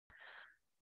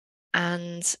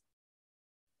and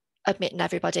admitting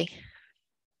everybody.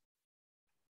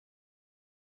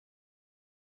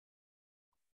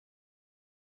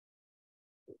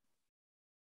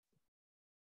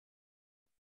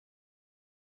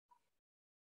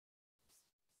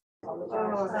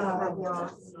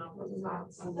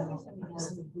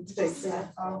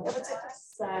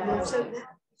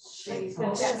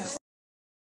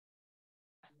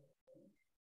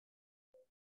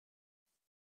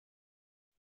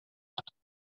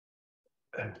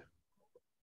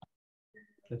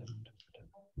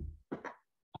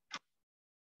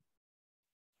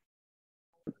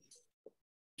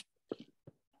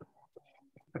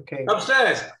 Okay.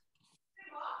 Upstairs.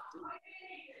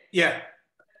 Yeah.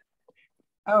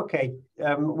 Okay.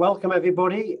 Welcome,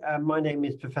 everybody. My name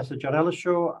is Professor John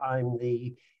Ellershaw. I'm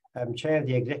the chair of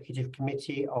the Executive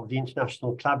Committee of the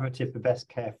International Collaborative for Best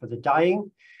Care for the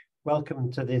Dying.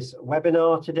 Welcome to this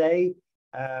webinar today.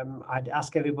 I'd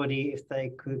ask everybody if they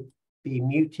could be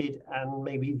muted and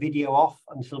maybe video off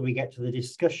until we get to the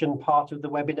discussion part of the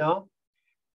webinar.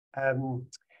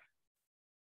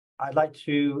 I'd like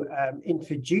to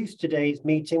introduce today's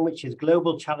meeting, which is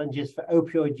Global Challenges for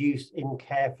Opioid Use in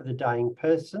Care for the Dying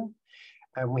Person.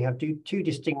 And we have two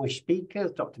distinguished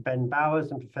speakers, Dr. Ben Bowers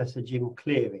and Professor Jim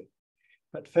Cleary.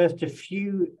 But first, a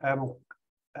few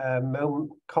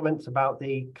comments about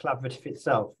the collaborative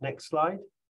itself. Next slide.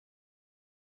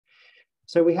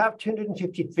 So we have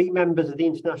 253 members of the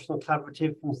International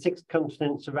Collaborative from 6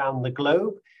 continents around the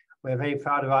globe. We're very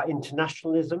proud of our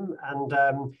internationalism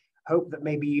and hope that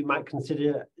maybe you might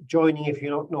consider joining if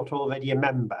you're not already a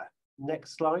member.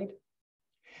 Next slide.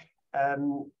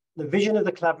 The vision of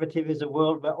the collaborative is a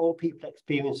world where all people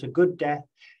experience a good death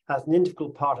as an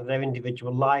integral part of their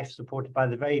individual life, supported by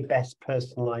the very best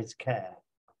personalized care.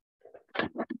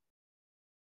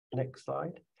 Next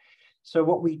slide. So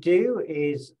what we do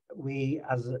is we,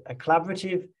 as a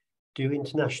collaborative, do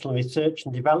international research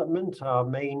and development. Our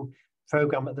main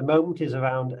program at the moment is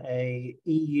around a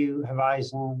EU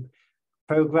Horizon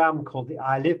program called the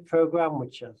iLive program,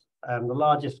 which is the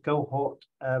largest cohort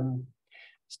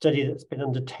study that's been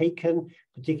undertaken,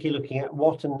 particularly looking at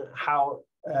what and how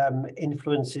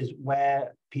influences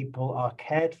where people are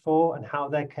cared for and how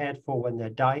they're cared for when they're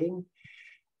dying.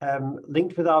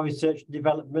 Linked with our research and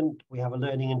development, we have a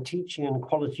learning and teaching and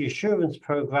quality assurance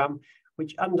program,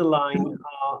 which underpin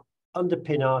our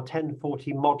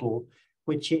 1040 model,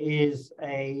 which is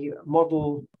a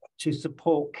model to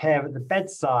support care at the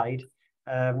bedside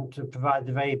to provide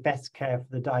the very best care for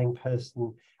the dying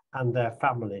person and their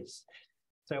families.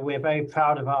 So we're very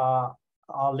proud of our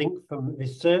link from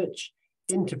research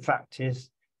into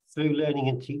practice through learning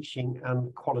and teaching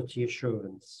and quality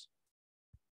assurance.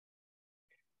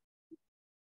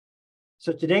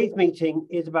 So today's meeting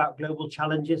is about global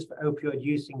challenges for opioid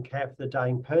use in care for the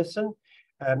dying person.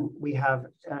 We have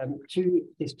 2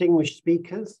 distinguished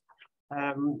speakers.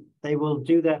 They will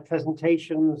do their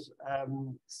presentations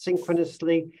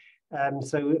synchronously.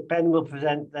 So Ben will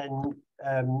present, then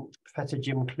Professor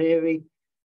Jim Cleary.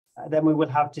 Then we will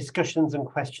have discussions and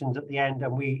questions at the end,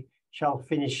 and we shall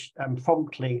finish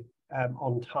promptly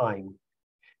on time.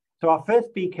 So our first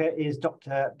speaker is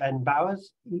Dr. Ben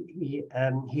Bowers. He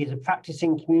is a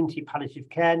practicing community palliative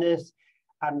care nurse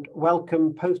and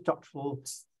welcome postdoctoral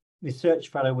research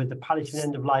fellow with the Palliative and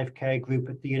End-of-Life Care Group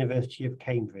at the University of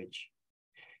Cambridge.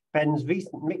 Ben's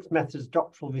recent mixed methods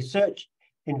doctoral research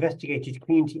investigated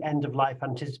community end-of-life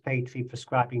anticipatory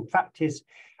prescribing practice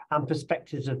and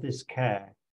perspectives of this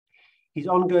care. His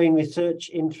ongoing research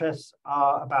interests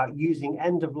are about using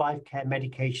end-of-life care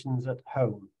medications at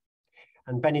home.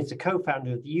 And Ben is the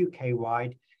co-founder of the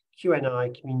UK-wide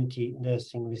QNI Community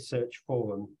Nursing Research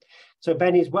Forum. So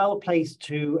Ben is well placed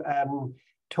to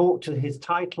talk to his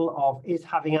title of Is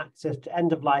Having Access to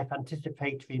End-of-Life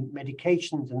Anticipatory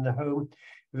Medications in the Home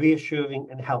Reassuring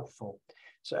and Helpful?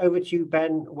 So over to you,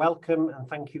 Ben. Welcome and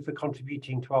thank you for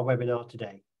contributing to our webinar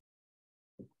today.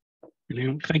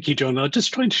 Brilliant. Thank you, John. I'll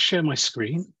just try to share my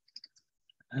screen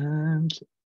and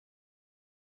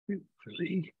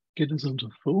hopefully get us onto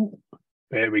full.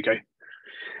 There we go.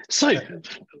 So,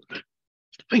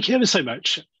 thank you ever so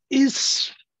much.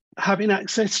 Is having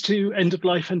access to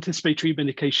end-of-life anticipatory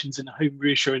medications in a home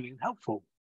reassuring and helpful?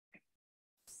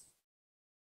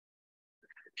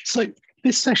 So,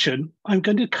 this session, I'm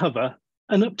going to cover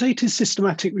an updated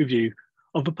systematic review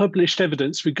of the published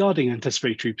evidence regarding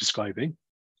anticipatory prescribing,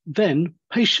 then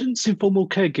patients, informal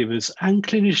caregivers and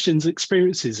clinicians'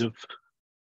 experiences of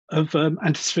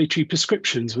anticipatory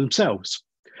prescriptions themselves.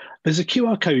 There's a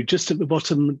QR code just at the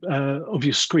bottom of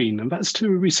your screen, and that's to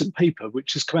a recent paper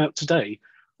which has come out today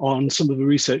on some of the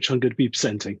research I'm going to be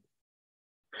presenting.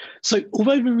 So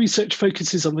although the research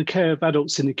focuses on the care of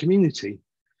adults in the community,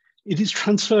 it is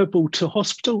transferable to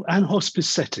hospital and hospice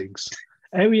settings,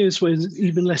 areas where there's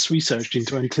even less research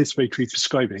into anticipatory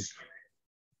prescribing.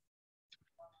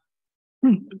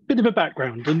 A bit of a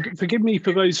background, and forgive me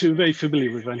for those who are very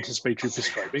familiar with anticipatory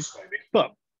prescribing,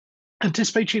 but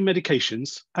anticipatory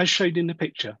medications, as shown in the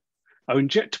picture, are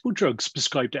injectable drugs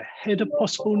prescribed ahead of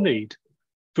possible need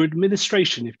for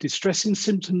administration if distressing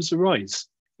symptoms arise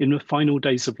in the final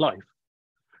days of life.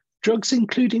 Drugs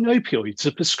including opioids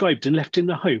are prescribed and left in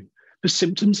the home for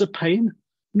symptoms of pain,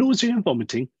 nausea and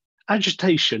vomiting,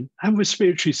 agitation, and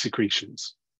respiratory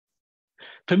secretions.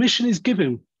 Permission is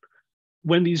given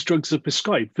when these drugs are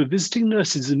prescribed for visiting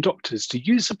nurses and doctors to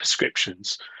use the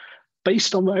prescriptions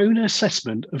based on their own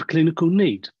assessment of clinical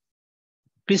need.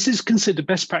 This is considered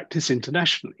best practice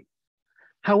internationally.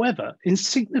 However, in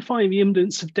signifying the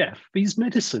imminence of death, these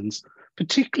medicines,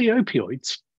 particularly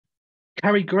opioids,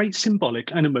 carry great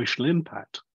symbolic and emotional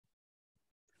impact.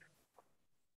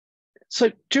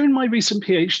 So during my recent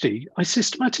PhD, I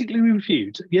systematically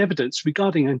reviewed the evidence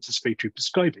regarding anticipatory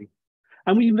prescribing,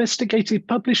 and we investigated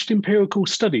published empirical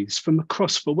studies from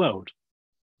across the world.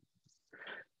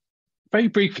 Very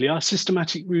briefly, our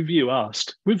systematic review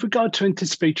asked, with regard to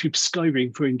anticipatory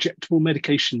prescribing for injectable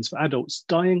medications for adults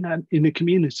dying in the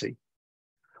community,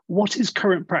 what is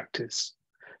current practice?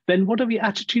 Then what are the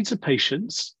attitudes of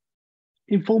patients,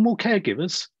 informal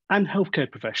caregivers, and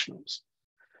healthcare professionals?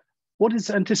 What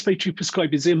is anticipatory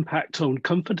prescribing's impact on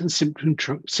comfort and symptom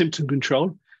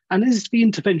control? And is the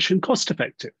intervention cost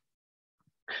effective?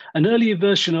 An earlier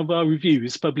version of our review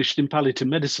is published in Palliative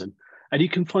Medicine, and you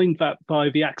can find that by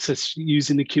the access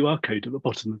using the QR code at the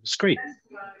bottom of the screen.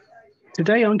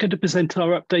 Today, I'm going to present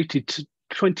our updated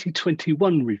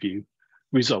 2021 review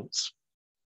results.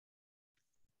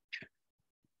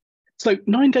 So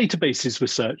 9 databases were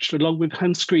searched, along with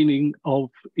hand screening of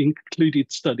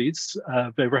included studies,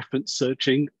 their reference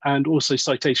searching, and also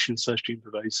citation searching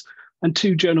for those, and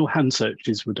 2 journal hand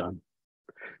searches were done.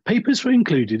 Papers were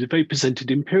included if they presented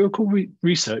empirical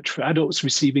research for adults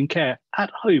receiving care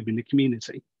at home in the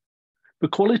community. The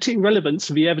quality and relevance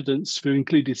of the evidence for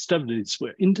included studies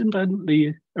were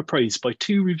independently appraised by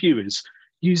 2 reviewers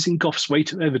using Gough's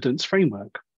weight of evidence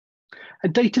framework. A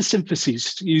data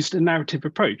synthesis used a narrative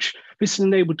approach. This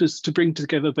enabled us to bring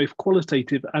together both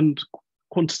qualitative and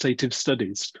quantitative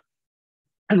studies.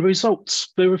 And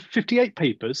results, there were 58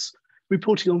 papers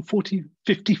reporting on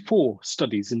 54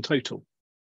 studies in total.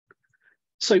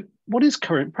 So what is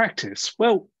current practice?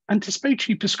 Well,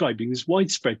 anticipatory prescribing is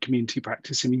widespread community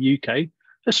practice in the UK,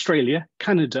 Australia,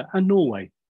 Canada, and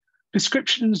Norway.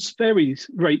 Prescriptions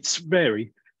rates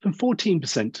vary from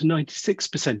 14% to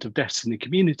 96% of deaths in the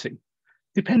community,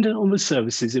 dependent on the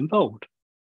services involved.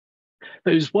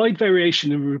 There is wide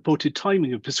variation in the reported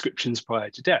timing of prescriptions prior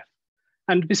to death,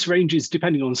 and this ranges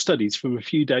depending on studies from a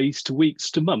few days to weeks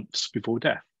to months before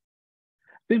death,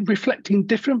 reflecting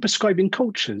different prescribing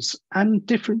cultures and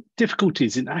different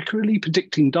difficulties in accurately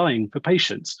predicting dying for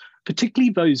patients,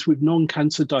 particularly those with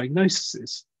non-cancer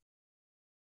diagnoses.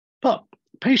 But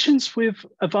patients with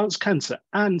advanced cancer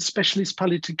and specialist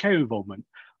palliative care involvement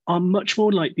are much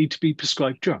more likely to be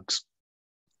prescribed drugs.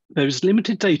 There is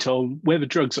limited data on whether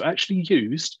drugs are actually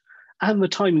used and the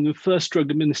timing of first drug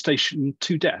administration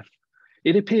to death.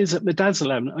 It appears that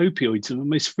midazolam and opioids are the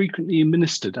most frequently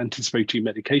administered anticipatory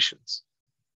medications.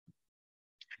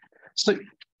 So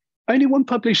only one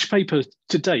published paper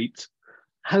to date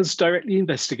has directly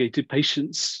investigated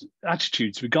patients'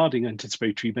 attitudes regarding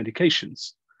anticipatory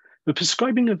medications. The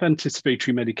prescribing of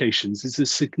anticipatory medications is a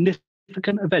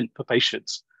significant event for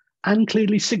patients and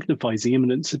clearly signifies the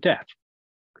imminence of death.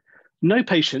 No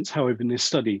patients, however, in this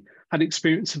study had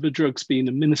experience of the drugs being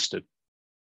administered.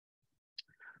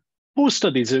 4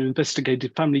 studies have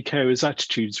investigated family carers'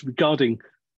 attitudes regarding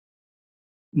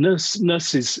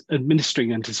nurses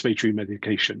administering anticipatory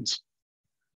medications.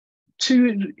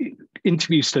 2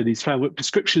 interview studies found that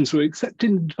prescriptions were accepted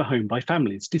into the home by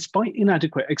families despite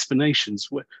inadequate explanations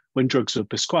when drugs were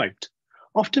prescribed,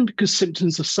 often because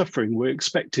symptoms of suffering were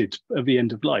expected at the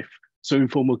end of life, so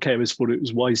informal carers thought it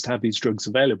was wise to have these drugs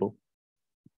available.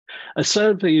 A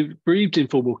survey of bereaved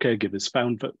informal caregivers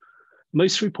found that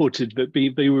most reported that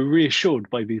they were reassured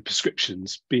by the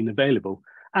prescriptions being available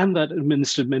and that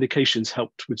administered medications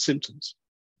helped with symptoms.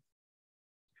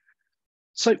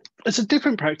 So there's a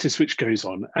different practice which goes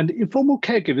on, and informal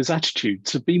caregivers'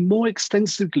 attitudes have been more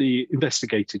extensively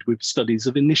investigated with studies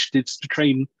of initiatives to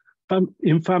train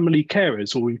family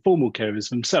carers or informal carers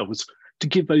themselves to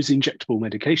give those injectable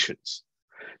medications.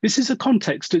 This is a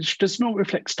context which does not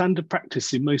reflect standard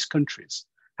practice in most countries.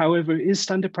 However, it is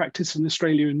standard practice in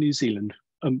Australia and New Zealand,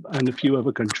 and a few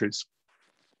other countries.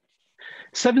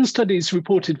 7 studies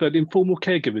reported that informal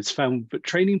caregivers found that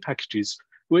training packages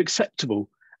were acceptable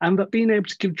and that being able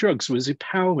to give drugs was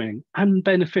empowering and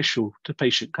beneficial to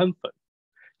patient comfort.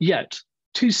 Yet,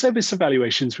 2 service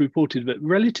evaluations reported that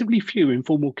relatively few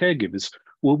informal caregivers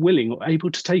were willing or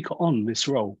able to take on this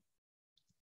role.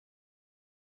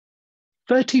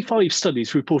 35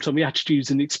 studies report on the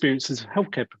attitudes and experiences of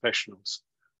healthcare professionals,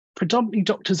 predominantly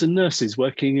doctors and nurses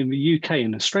working in the UK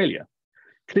and Australia.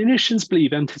 Clinicians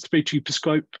believe anticipatory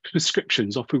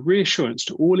prescriptions offer reassurance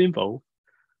to all involved,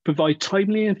 provide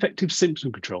timely and effective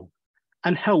symptom control,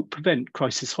 and help prevent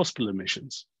crisis hospital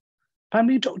admissions.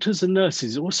 Family doctors and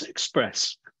nurses also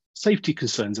express safety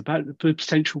concerns about the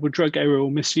potential for drug error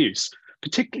or misuse,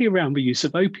 particularly around the use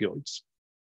of opioids.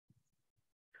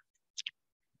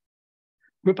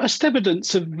 Robust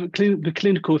evidence of the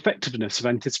clinical effectiveness of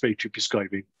anticipatory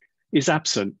prescribing is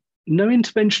absent. No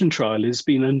intervention trial has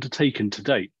been undertaken to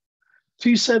date.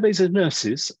 2 surveys of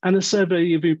nurses and a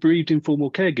survey of bereaved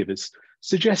informal caregivers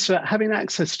suggest that having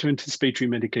access to anticipatory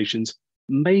medications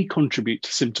may contribute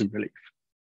to symptom relief.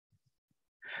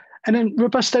 And then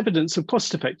robust evidence of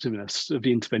cost effectiveness of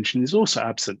the intervention is also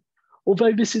absent,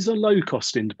 although this is a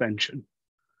low-cost intervention.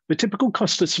 The typical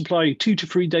cost of supplying 2 to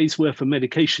 3 days worth of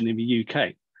medication in the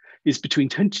UK is between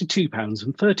 £22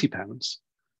 and £30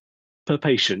 per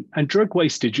patient, and drug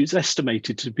wastage is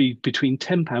estimated to be between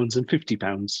 £10 and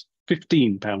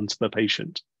 £15 per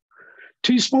patient.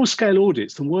 2 small-scale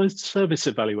audits and one service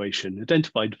evaluation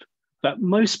identified that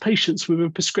most patients with a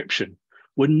prescription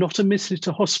were not admitted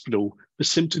to hospital for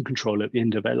symptom control at the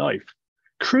end of their life.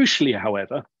 Crucially,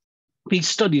 however, these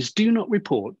studies do not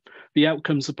report the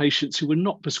outcomes of patients who were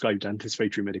not prescribed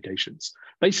anticipatory medications.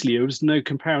 Basically, there was no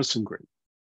comparison group.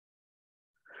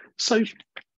 So,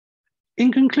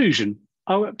 in conclusion,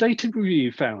 our updated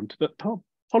review found that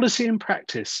policy and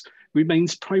practice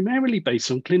remains primarily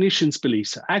based on clinicians'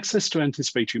 beliefs that access to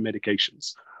anticipatory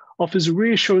medications offers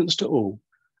reassurance to all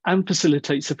and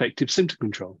facilitates effective symptom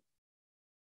control.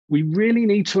 We really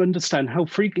need to understand how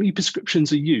frequently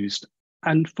prescriptions are used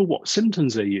and for what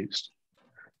symptoms they're used.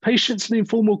 Patients and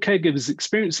informal caregivers'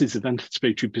 experiences of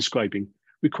anticipatory prescribing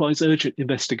requires urgent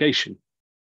investigation,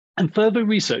 and further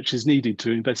research is needed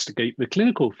to investigate the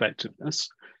clinical effectiveness,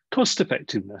 cost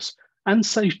effectiveness, and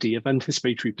safety of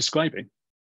anticipatory prescribing.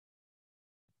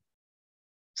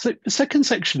 So the second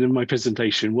section of my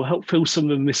presentation will help fill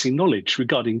some of the missing knowledge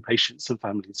regarding patients and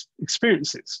families'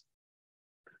 experiences.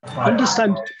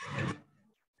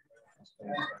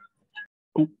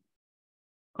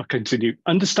 I'll continue.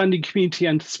 Understanding Community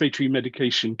Anticipatory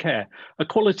Medication Care, a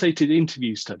qualitative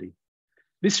interview study.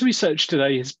 This research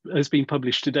today has been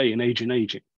published today in Age and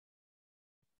Aging.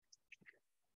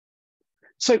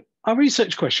 So our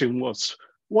research question was,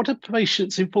 what are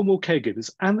patients, informal caregivers,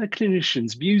 and their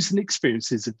clinicians' views and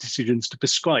experiences of decisions to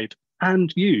prescribe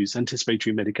and use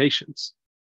anticipatory medications?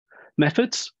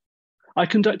 Methods? I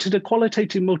conducted a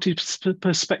qualitative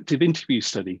multi-perspective interview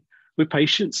study with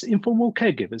patients, informal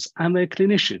caregivers, and their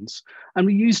clinicians, and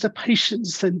we used a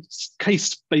patient-centered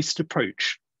case-based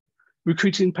approach,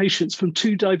 recruiting patients from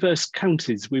 2 diverse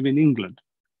counties within England.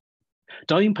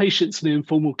 Dying patients and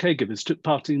informal caregivers took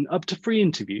part in up to 3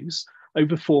 interviews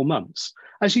over 4 months.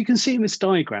 As you can see in this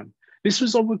diagram, this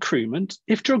was on recruitment,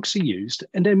 if drugs are used,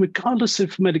 and then regardless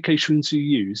if medications are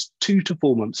used 2 to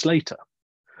 4 months later.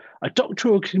 A doctor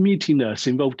or community nurse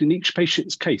involved in each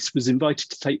patient's case was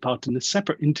invited to take part in a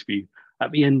separate interview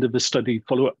at the end of the study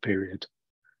follow-up period.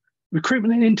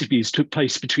 Recruitment and interviews took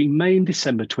place between May and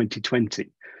December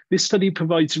 2020. This study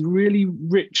provides really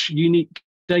rich, unique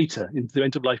data into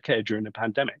end-of-life care during the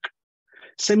pandemic.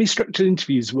 Semi-structured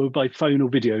interviews were by phone or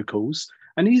video calls,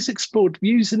 and these explored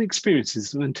views and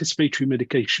experiences of anticipatory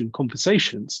medication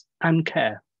conversations and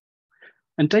care.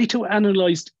 And data were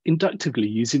analysed inductively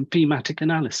using thematic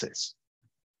analysis.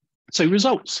 So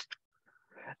results.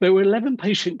 There were 11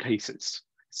 patient cases,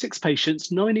 6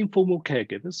 patients, 9 informal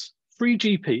caregivers, 3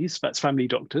 GPs, that's family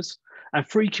doctors, and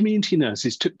 3 community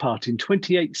nurses took part in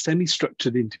 28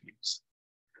 semi-structured interviews.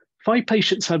 5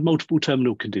 patients had multiple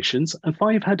terminal conditions and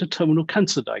 5 had a terminal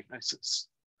cancer diagnosis.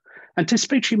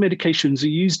 Anticipatory medications are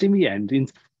used in the end in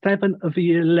 7 of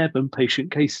the 11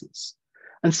 patient cases,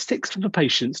 and 6 of the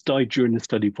patients died during the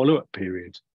study follow-up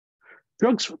period.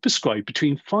 Drugs were prescribed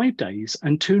between 5 days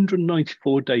and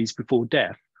 294 days before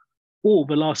death, or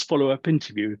the last follow-up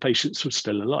interview if patients were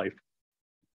still alive.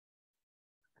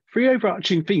 3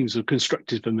 overarching themes were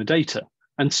constructed from the data,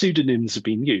 and pseudonyms have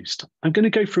been used. I'm going to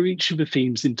go through each of the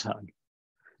themes in turn.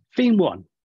 Theme 1,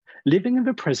 living in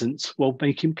the present while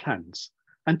making plans.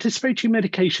 Anticipatory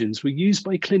medications were used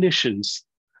by clinicians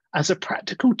as a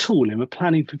practical tool in the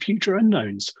planning for future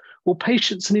unknowns, while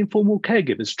patients and informal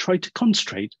caregivers try to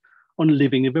concentrate on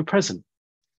living in the present.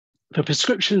 The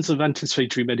prescriptions of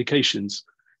anticipatory medications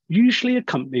usually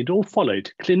accompanied or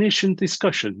followed clinician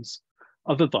discussions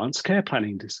of advanced care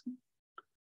planning.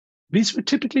 These were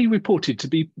typically reported to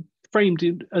be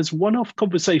framed as one-off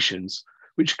conversations,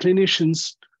 which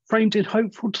clinicians framed in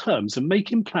hopeful terms and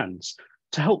making plans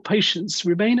to help patients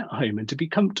remain at home and to be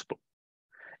comfortable,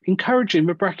 encouraging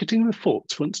the bracketing of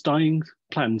thoughts once dying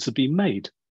plans have been made.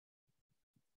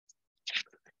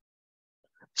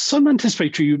 Some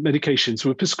anticipatory medications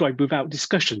were prescribed without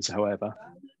discussions, however,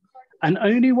 and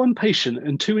only one patient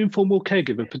and 2 informal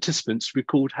caregiver participants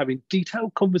recalled having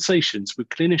detailed conversations with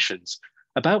clinicians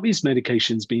about these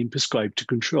medications being prescribed to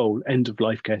control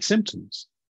end-of-life care symptoms.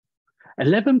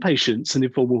 11 patients and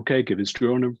informal caregivers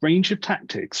drew on a range of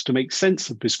tactics to make sense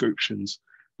of prescriptions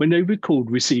when they recalled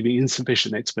receiving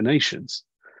insufficient explanations.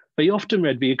 They often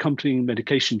read the accompanying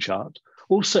medication chart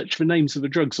or searched for names of the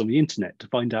drugs on the internet to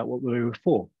find out what they were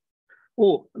for.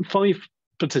 Or 5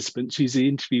 participants used the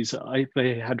interviews that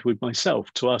they had with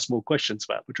myself to ask more questions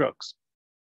about the drugs.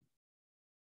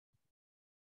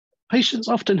 Patients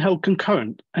often held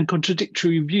concurrent and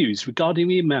contradictory views regarding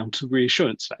the amount of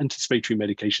reassurance that anticipatory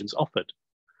medications offered.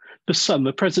 For some,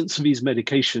 the presence of these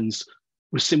medications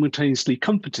was simultaneously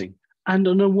comforting and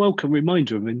an unwelcome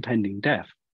reminder of impending death.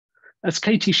 As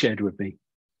Katie shared with me,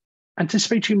 Katie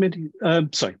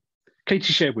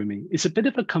shared with me, it's a bit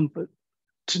of a comfort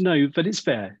to know that it's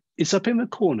there, it's up in the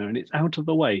corner and it's out of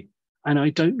the way, and I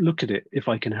don't look at it if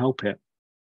I can help it.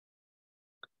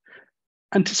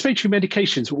 Anticipatory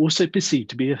medications were also perceived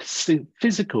to be a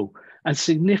physical and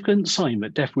significant sign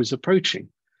that death was approaching.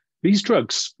 These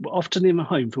drugs were often in the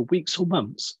home for weeks or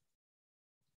months.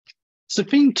 So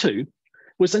theme 2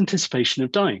 was anticipation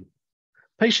of dying.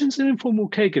 Patients and informal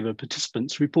caregiver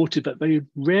participants reported that they would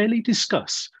rarely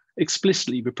discuss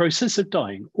explicitly the process of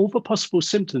dying or the possible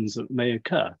symptoms that may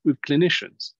occur with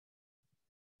clinicians.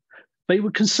 They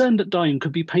were concerned that dying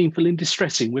could be painful and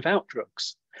distressing without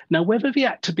drugs. Now, whether the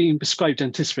act of being prescribed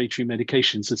anticipatory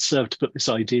medications had served to put this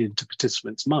idea into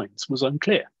participants' minds was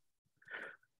unclear.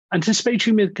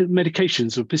 Anticipatory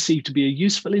medications were perceived to be a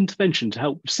useful intervention to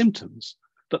help with symptoms,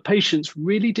 but patients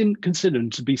really didn't consider them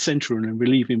to be central in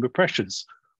relieving the pressures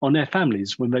on their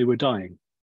families when they were dying.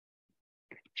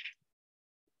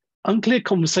 Unclear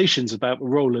conversations about the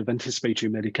role of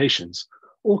anticipatory medications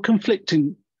or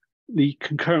conflicting the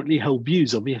concurrently held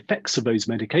views on the effects of those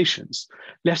medications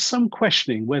left some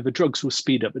questioning whether drugs will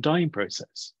speed up the dying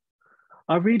process.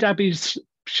 I read Abby's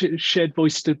shared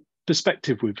voice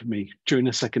perspective with me during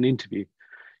a second interview.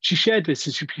 She shared this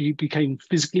as she became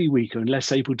physically weaker and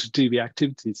less able to do the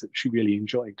activities that she really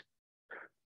enjoyed.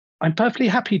 I'm perfectly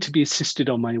happy to be assisted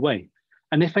on my way.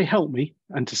 And if they help me,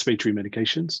 anticipatory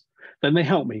medications, then they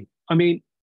help me. I mean,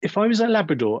 if I was a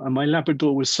Labrador and my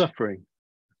Labrador was suffering,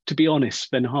 to be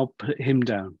honest, then I'll put him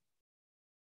down.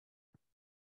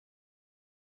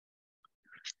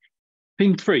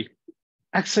 Theme 3,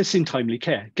 accessing timely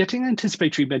care. Getting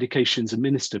anticipatory medications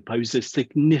administered poses a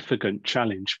significant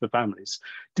challenge for families.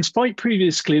 Despite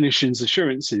previous clinicians'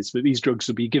 assurances that these drugs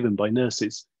would be given by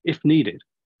nurses if needed,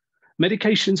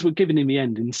 medications were given in the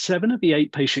end in 7 of the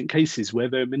 8 patient cases where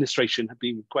their administration had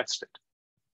been requested.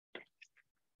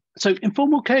 So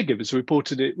informal caregivers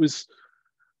reported it was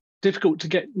difficult to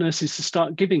get nurses to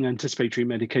start giving anticipatory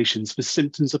medications for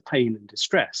symptoms of pain and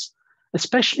distress,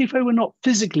 especially if they were not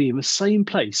physically in the same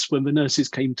place when the nurses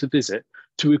came to visit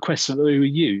to request that they were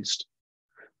used.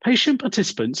 Patient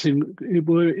participants who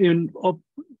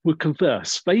were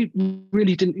converse. They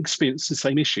really didn't experience the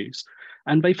same issues,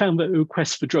 and they found that the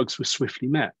requests for drugs were swiftly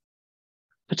met.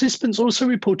 Participants also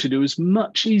reported it was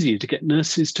much easier to get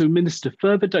nurses to administer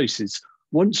further doses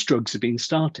once drugs had been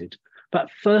started. That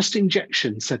first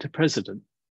injection set a precedent.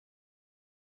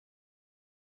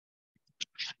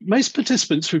 Most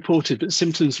participants reported that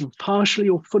symptoms were partially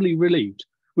or fully relieved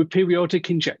with periodic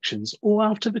injections or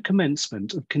after the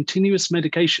commencement of continuous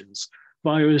medications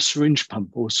via a syringe pump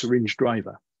or syringe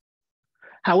driver.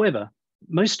 However,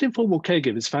 most informal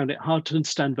caregivers found it hard to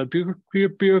understand the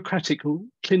bureaucratic or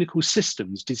clinical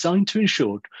systems designed to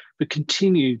ensure the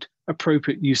continued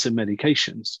appropriate use of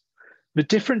medications. The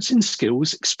difference in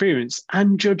skills, experience,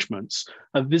 and judgments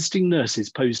of visiting nurses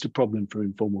posed a problem for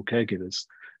informal caregivers.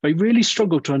 They really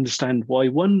struggled to understand why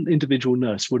one individual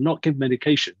nurse would not give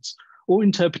medications or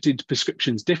interpreted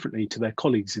prescriptions differently to their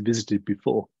colleagues who visited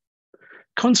before.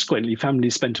 Consequently,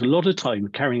 families spent a lot of time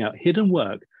carrying out hidden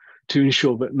work to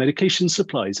ensure that medication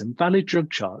supplies and valid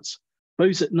drug charts,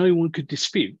 those that no one could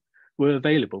dispute, were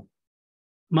available.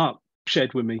 Mark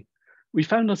shared with me we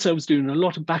found ourselves doing a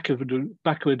lot of backward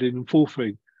and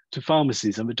forwarding to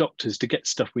pharmacies and the doctors to get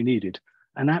stuff we needed.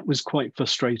 And that was quite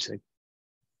frustrating.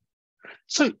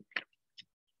 So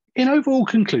in overall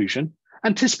conclusion,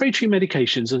 anticipatory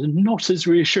medications are not as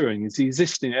reassuring as the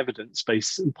existing evidence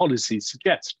base and policies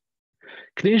suggest.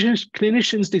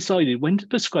 Clinicians decided when to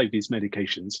prescribe these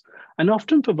medications and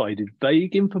often provided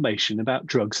vague information about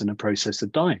drugs and the process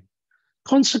of dying.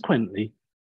 Consequently,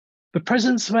 the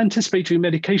presence of anticipatory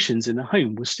medications in the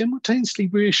home was simultaneously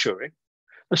reassuring,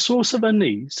 a source of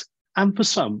unease, and for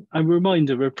some, a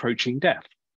reminder of approaching death.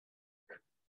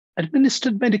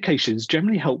 Administered medications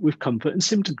generally help with comfort and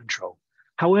symptom control.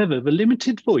 However, the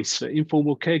limited voice that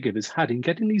informal caregivers had in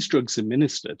getting these drugs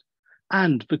administered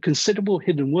and the considerable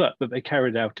hidden work that they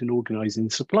carried out in organising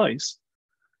supplies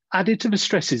added to the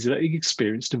stresses that they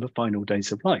experienced in the final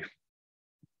days of life.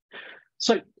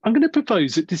 So I'm going to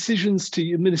propose that decisions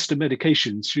to administer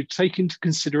medications should take into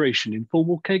consideration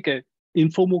informal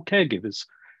caregivers'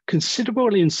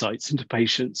 considerable insights into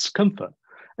patients' comfort,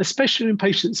 especially when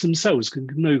patients themselves can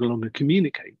no longer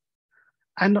communicate.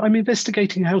 And I'm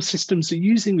investigating how systems are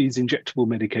using these injectable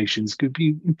medications could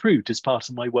be improved as part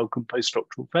of my Wellcome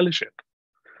postdoctoral fellowship.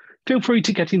 Feel free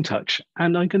to get in touch,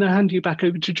 and I'm going to hand you back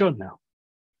over to John now.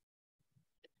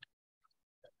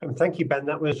 Thank you, Ben.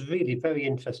 That was really very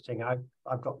interesting.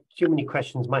 I've got too many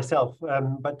questions myself,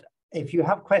 but if you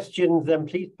have questions, then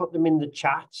please put them in the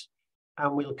chat,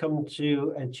 and we'll come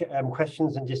to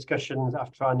questions and discussions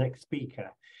after our next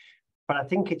speaker. But I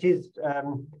think it is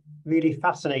really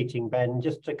fascinating, Ben,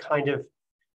 just to kind of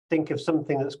think of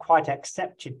something that's quite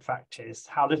accepted practice,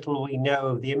 how little we know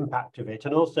of the impact of it.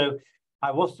 And also, I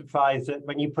was surprised that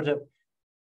when you put up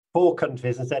 4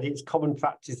 countries and said it's common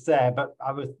practice there, but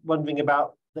I was wondering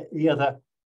about the other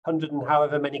 100 and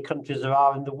however many countries there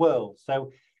are in the world.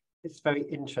 So it's very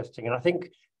interesting. And I think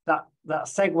that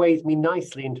segues me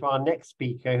nicely into our next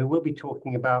speaker, who will be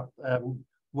talking about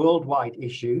worldwide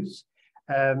issues.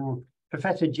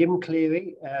 Professor Jim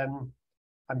Cleary.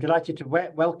 I'm delighted to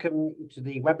welcome to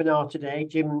the webinar today.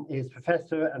 Jim is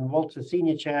Professor and Walter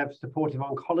Senior Chair of Supportive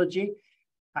Oncology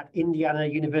at Indiana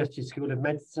University School of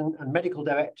Medicine and Medical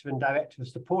Director and Director of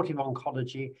Supportive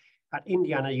Oncology at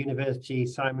Indiana University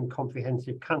Simon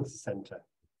Comprehensive Cancer Center.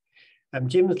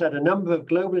 Jim has led a number of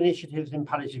global initiatives in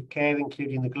palliative care,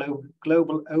 including the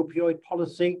global opioid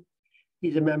policy.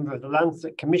 He's a member of the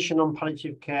Lancet Commission on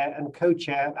Palliative Care and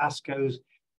co-chair of ASCO's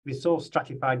Resource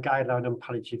Stratified Guideline on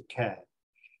Palliative Care.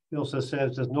 He also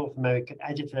serves as North American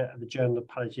editor of the Journal of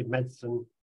Palliative Medicine.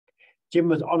 Jim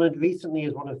was honored recently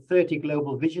as one of 30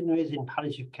 global visionaries in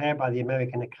palliative care by the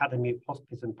American Academy of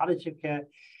Hospice and Palliative Care,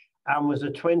 and was a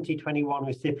 2021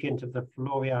 recipient of the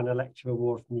Floriana Lecture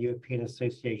Award from the European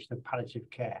Association of Palliative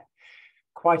Care.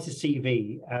 Quite a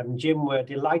CV. Jim, we're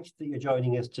delighted that you're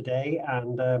joining us today,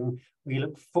 and we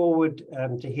look forward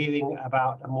to hearing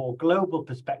about a more global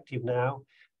perspective now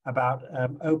about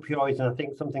opioids, and I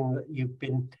think something that you've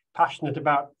been passionate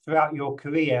about throughout your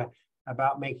career,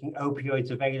 about making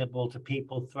opioids available to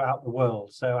people throughout the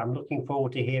world. So I'm looking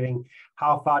forward to hearing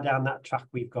how far down that track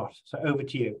we've got. So over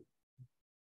to you.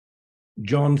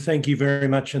 John, thank you very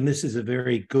much. And this is a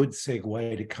very good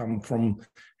segue to come from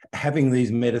having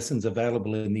these medicines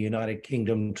available in the United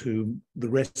Kingdom to the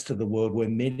rest of the world, where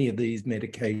many of these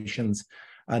medications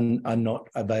are not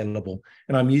available.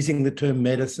 And I'm using the term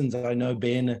medicines. I know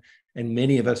Ben and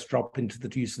many of us drop into the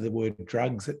use of the word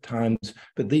drugs at times,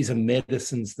 but these are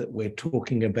medicines that we're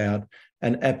talking about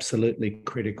and absolutely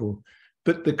critical.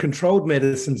 But the controlled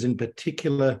medicines in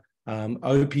particular,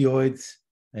 opioids,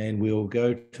 and we'll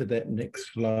go to that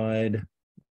next slide.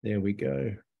 There we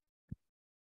go.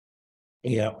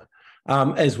 Yeah.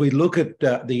 As we look at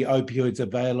the opioids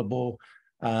available,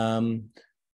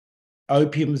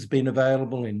 opium's been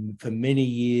available for many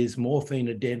years, morphine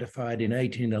identified in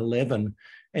 1811,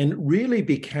 and really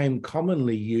became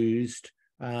commonly used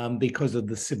because of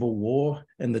the Civil War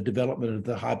and the development of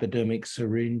the hypodermic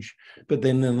syringe. But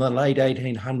then in the late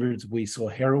 1800s, we saw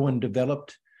heroin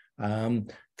developed,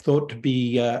 thought to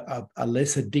be a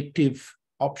less addictive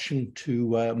option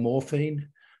to morphine.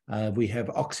 We have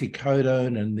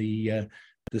oxycodone and the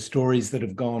stories that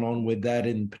have gone on with that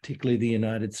in particularly the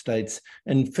United States,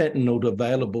 and fentanyl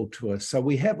available to us. So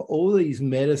we have all these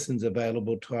medicines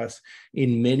available to us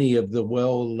in many of the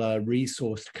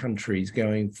well-resourced countries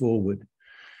going forward.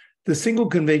 The Single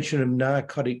Convention of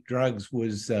Narcotic Drugs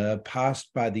was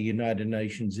passed by the United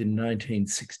Nations in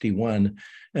 1961,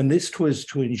 and this was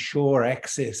to ensure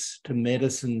access to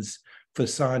medicines for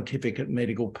scientific and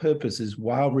medical purposes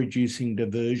while reducing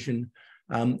diversion.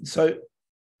 So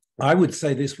I would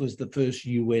say this was the first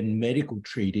UN medical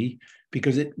treaty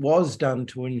because it was done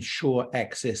to ensure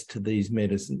access to these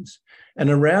medicines. And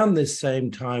around this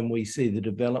same time, we see the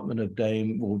development of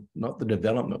not the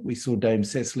development, we saw Dame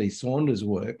Cecily Saunders'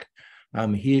 work.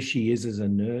 Here she is as a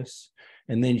nurse.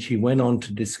 And then she went on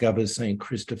to discover St.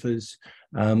 Christopher's,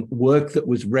 work that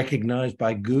was recognized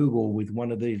by Google with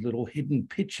one of these little hidden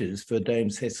pictures for Dame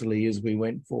Cecily as we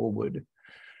went forward.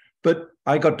 But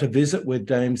I got to visit with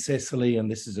Dame Cecily, and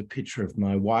this is a picture of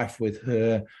my wife with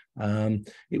her.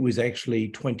 It was actually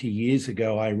 20 years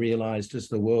ago, I realized, as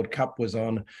the World Cup was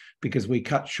on, because we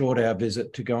cut short our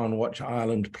visit to go and watch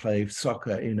Ireland play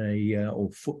soccer in or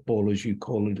football, as you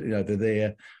call it over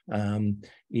there,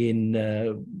 in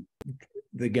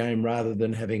the game rather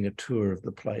than having a tour of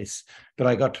the place. But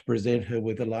I got to present her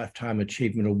with a Lifetime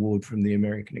Achievement Award from the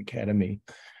American Academy.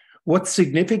 What's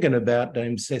significant about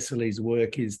Dame Cecily's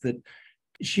work is that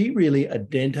she really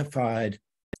identified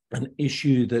an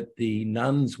issue that the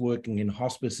nuns working in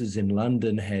hospices in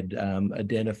London had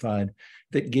identified,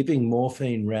 that giving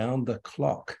morphine round the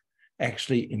clock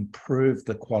actually improved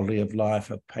the quality of life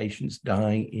of patients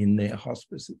dying in their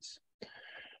hospices.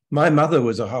 My mother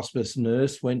was a hospice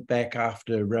nurse, went back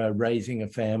after raising a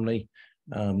family.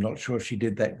 I'm not sure if she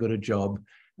did that good a job.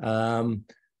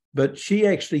 But she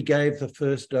actually gave the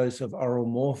first dose of oral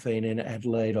morphine in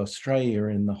Adelaide, Australia,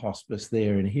 in the hospice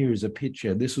there. And here is a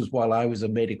picture. This was while I was a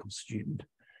medical student.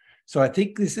 So I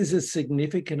think this is a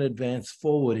significant advance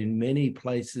forward in many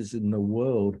places in the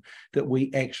world that we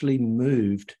actually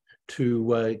moved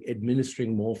to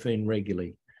administering morphine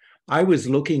regularly. I was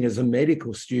looking as a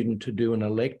medical student to do an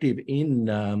elective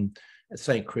in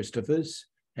St. Christopher's,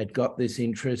 had got this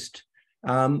interest,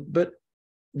 but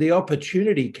the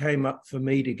opportunity came up for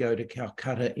me to go to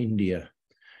Calcutta, India.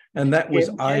 And that was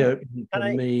eye-opening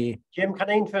for me. Jim, can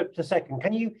I interrupt a second?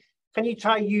 Can you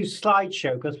try use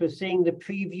slideshow, because we're seeing the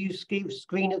preview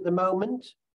screen at the moment?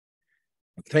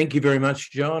 Thank you very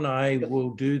much, John. I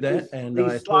will do that. And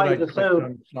I thought I'd click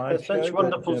on slideshow. Such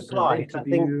wonderful slides. I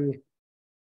think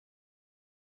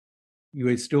you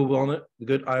are still on it.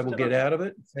 Good. I will get out of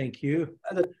it. Thank you.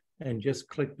 And just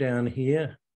click down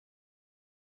here.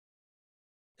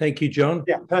 Thank you, John.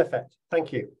 Yeah, perfect.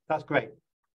 Thank you. That's great.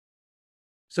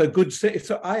 So good.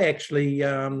 So I actually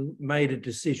made a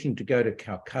decision to go to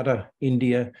Calcutta,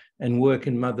 India, and work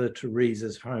in Mother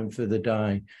Teresa's Home for the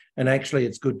Dying. And actually,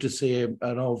 it's good to see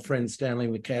an old friend, Stanley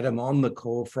McAdam, on the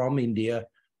call from India.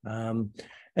 And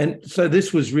so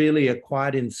this was really a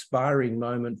quite inspiring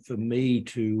moment for me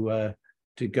to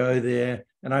go there.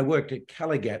 And I worked at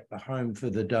Caligat, the Home for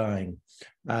the Dying.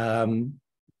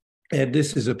 And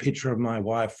this is a picture of my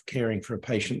wife caring for a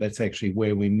patient. That's actually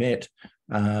where we met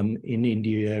in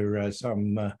India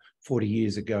some 40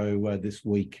 years ago this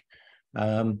week.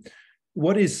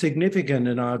 What is significant,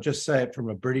 and I'll just say it from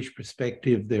a British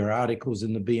perspective, there are articles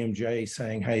in the BMJ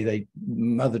saying, hey,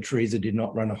 Mother Teresa did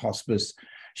not run a hospice.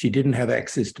 She didn't have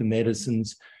access to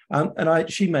medicines.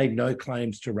 She made no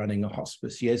claims to running a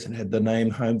hospice. Yes, it had the name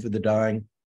Home for the Dying.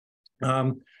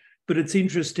 But it's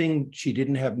interesting, she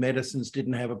didn't have medicines,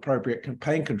 didn't have appropriate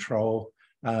pain control,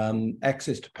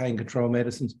 access to pain control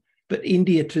medicines. But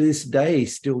India to this day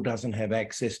still doesn't have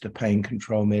access to pain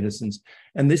control medicines.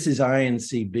 And this is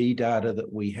INCB data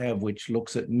that we have, which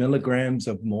looks at milligrams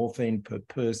of morphine per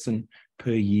person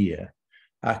per year.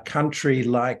 A country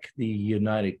like the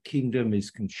United Kingdom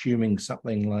is consuming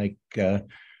something like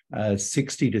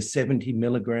 60 to 70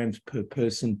 milligrams per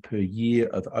person per year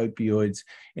of opioids.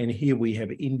 And here we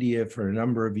have India for a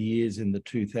number of years in the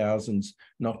 2000s,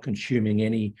 not consuming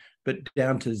any, but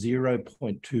down to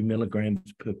 0.2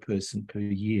 milligrams per person per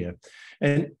year.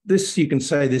 And this, you can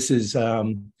say this is,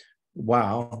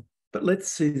 wow, but let's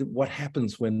see what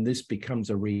happens when this becomes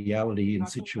a reality in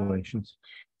situations.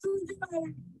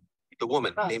 The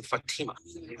woman named Fatima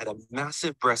had a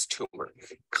massive breast tumor,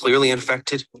 clearly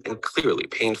infected and clearly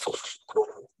painful.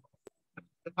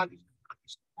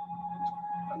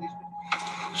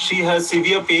 She has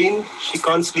severe pain. She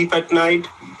can't sleep at night.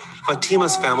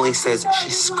 Fatima's family says she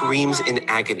screams in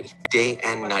agony day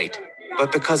and night.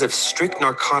 But because of strict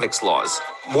narcotics laws,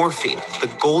 morphine, the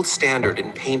gold standard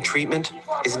in pain treatment,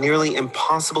 is nearly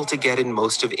impossible to get in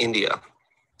most of India.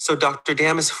 So Dr.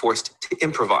 Dam is forced to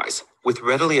improvise with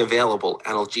readily available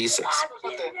analgesics.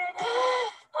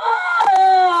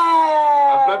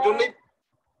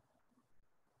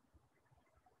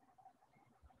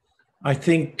 I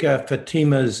think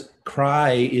Fatima's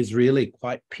cry is really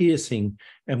quite piercing,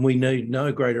 and we need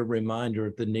no greater reminder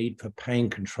of the need for pain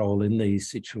control in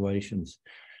these situations.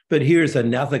 But here's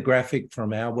another graphic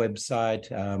from our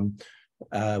website.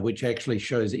 which actually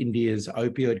shows India's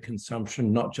opioid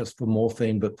consumption, not just for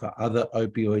morphine, but for other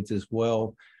opioids as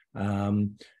well.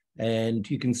 And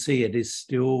you can see it is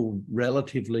still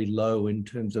relatively low in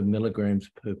terms of milligrams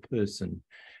per person.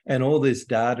 And all this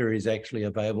data is actually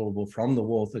available from the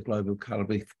Walter Global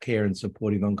Palliative Care and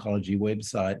Supportive Oncology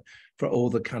website for all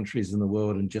the countries in the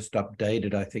world, and just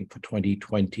updated, I think, for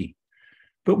 2020.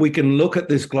 But we can look at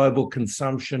this global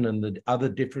consumption and the other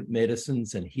different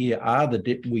medicines, and here are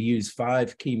we use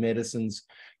 5 key medicines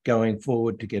going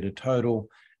forward to get a total.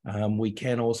 We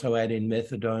can also add in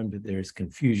methadone, but there is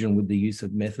confusion with the use of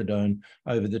methadone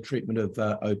over the treatment of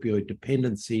opioid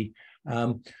dependency.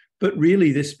 But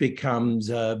really, this becomes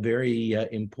very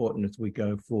important as we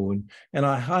go forward. And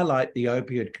I highlight the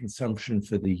opioid consumption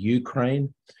for the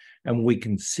Ukraine. And we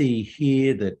can see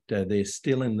here that they're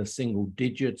still in the single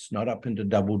digits, not up into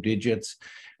double digits.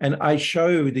 And I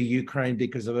show the Ukraine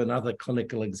because of another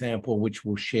clinical example, which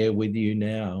we'll share with you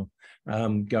now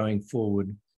going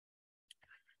forward.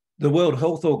 The World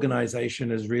Health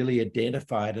Organization has really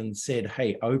identified and said,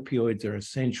 hey, opioids are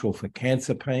essential for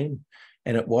cancer pain.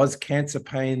 And it was cancer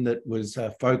pain that was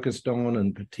focused on,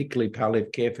 and particularly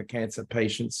palliative care for cancer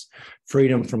patients.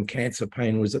 Freedom from cancer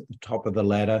pain was at the top of the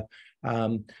ladder.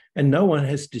 And no one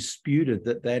has disputed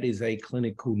that that is a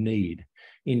clinical need.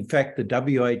 In fact, the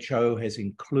WHO has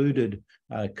included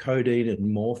codeine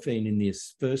and morphine in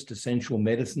this first essential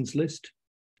medicines list.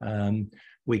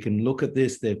 We can look at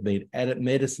this. There have been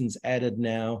medicines added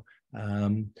now.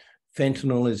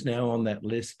 Fentanyl is now on that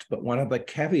list. But one of the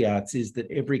caveats is that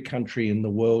every country in the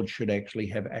world should actually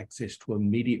have access to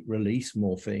immediate release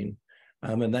morphine.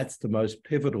 And that's the most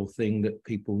pivotal thing that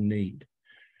people need.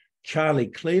 Charlie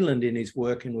Cleland, in his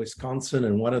work in Wisconsin,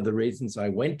 and one of the reasons I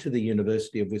went to the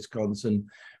University of Wisconsin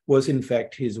was in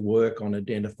fact his work on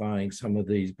identifying some of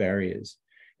these barriers.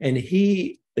 And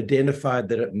he identified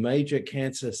that at major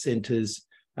cancer centers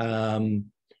in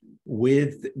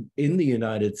the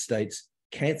United States,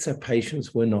 cancer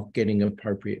patients were not getting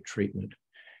appropriate treatment.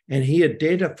 And he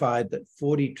identified that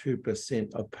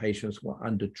 42% of patients were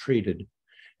undertreated.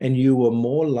 And you were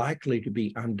more likely to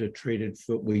be undertreated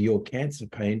with your cancer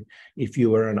pain if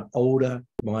you were an older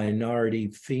minority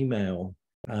female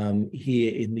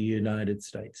here in the United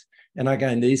States. And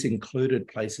again, these included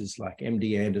places like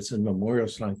MD Anderson, Memorial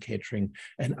Sloan Kettering,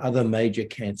 and other major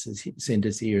cancer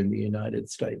centers here in the United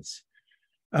States.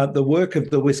 The work of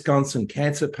the Wisconsin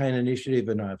Cancer Pain Initiative,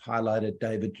 and I've highlighted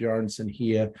David Johnson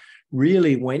here,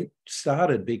 really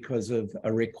started because of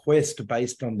a request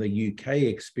based on the UK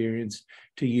experience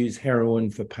to use heroin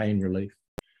for pain relief.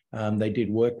 They did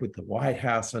work with the White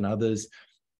House and others,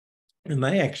 and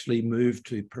they actually moved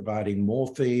to providing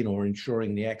morphine or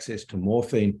ensuring the access to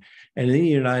morphine. And in the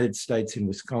United States, in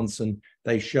Wisconsin,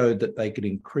 they showed that they could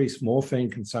increase morphine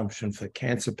consumption for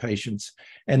cancer patients,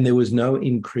 and there was no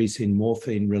increase in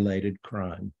morphine-related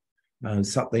crime,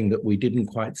 something that we didn't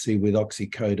quite see with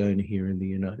oxycodone here in the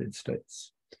United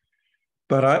States.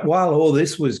 But while all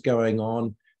this was going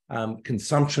on,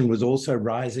 consumption was also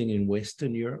rising in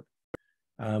Western Europe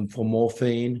for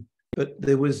morphine, but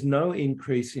there was no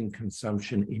increase in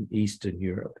consumption in Eastern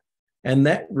Europe. And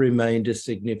that remained a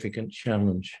significant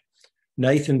challenge.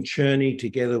 Nathan Cherney,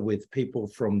 together with people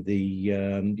from the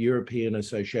European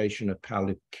Association of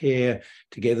Palliative Care,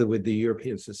 together with the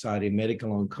European Society of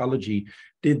Medical Oncology,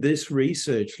 did this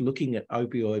research looking at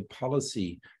opioid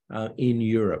policy in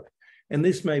Europe. And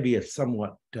this may be a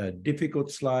somewhat difficult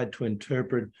slide to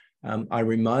interpret. I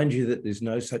remind you that there's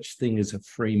no such thing as a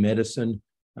free medicine.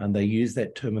 And they use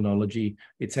that terminology.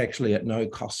 It's actually at no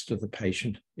cost to the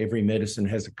patient. Every medicine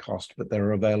has a cost, but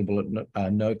they're available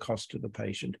at no cost to the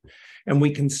patient. And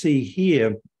we can see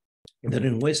here that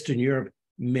in Western Europe,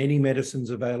 many medicines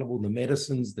available.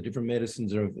 The different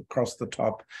medicines are across the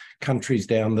top, countries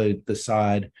down the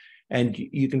side. And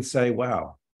you can say,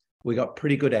 wow, we got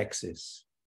pretty good access.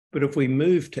 But if we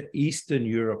move to Eastern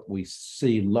Europe, we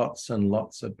see lots and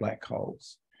lots of black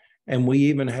holes. And we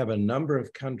even have a number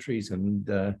of countries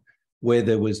where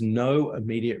there was no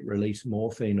immediate release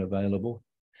morphine available.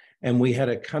 And we had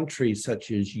a country such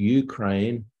as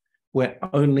Ukraine where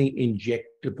only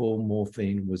injectable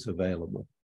morphine was available.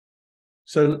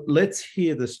 So let's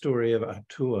hear the story of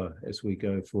Artur as we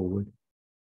go forward.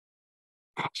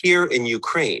 Here in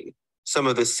Ukraine, some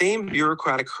of the same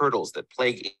bureaucratic hurdles that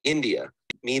plague India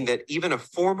mean that even a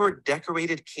former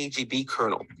decorated KGB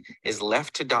colonel is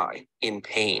left to die in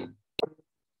pain.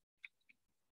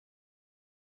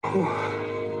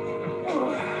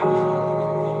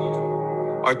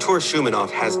 Artur Shumanov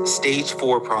has stage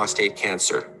 4 prostate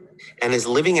cancer and is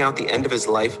living out the end of his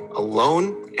life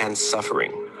alone and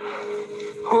suffering.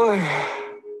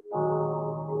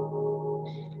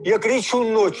 Я кричу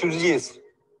ночью здесь.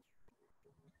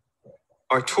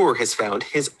 Artur has found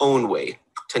his own way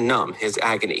to numb his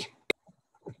agony.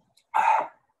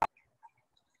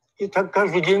 И так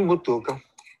каждый день бутылка.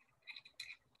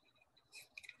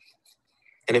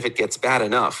 And if it gets bad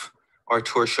enough,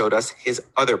 Artur showed us his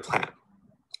other plan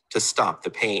to stop the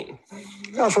pain.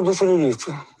 Я чтобы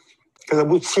остановиться, когда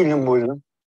будет сильно больно.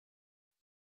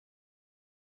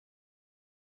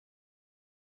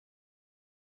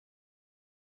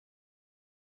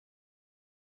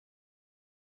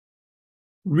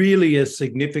 Really a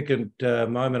significant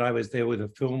moment. I was there with a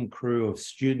film crew of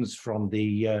students from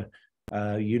the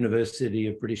University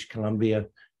of British Columbia.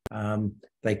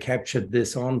 They captured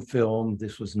this on film.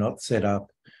 This was not set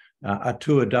up.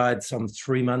 Artur died some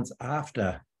 3 months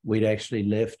after we'd actually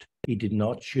left. He did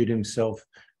not shoot himself,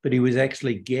 but he was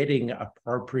actually getting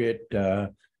appropriate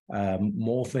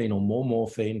morphine or more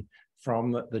morphine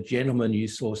from the gentleman you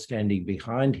saw standing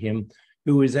behind him,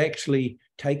 who was actually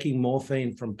taking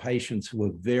morphine from patients who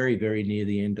were very, very near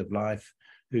the end of life,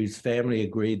 whose family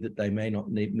agreed that they may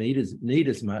not need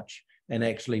as much, and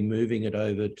actually moving it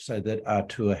over so that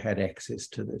Artur had access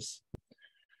to this.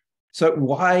 So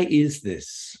why is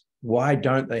this? Why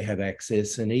don't they have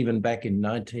access? And even back in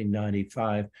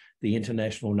 1995, the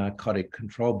International Narcotic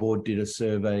Control Board did a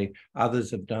survey.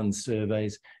 Others have done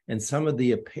surveys. And some of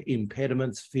the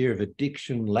impediments, fear of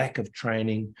addiction, lack of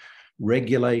training,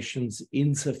 regulations,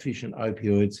 insufficient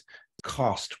opioids,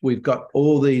 cost. We've got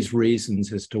all these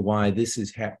reasons as to why this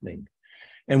is happening.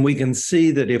 And we can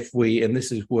see that if we, and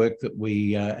this is work that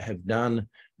we have done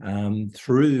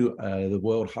through the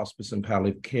World Hospice and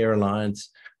Palliative Care Alliance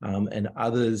and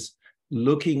others,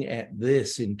 looking at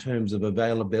this in terms of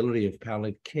availability of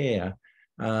palliative care.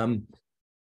 And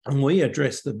we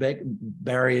address the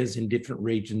barriers in different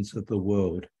regions of the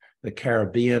world, the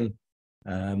Caribbean,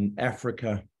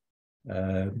 Africa,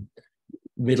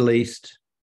 Middle East,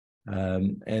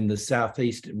 and the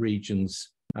Southeast regions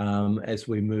as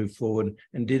we move forward,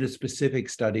 and did a specific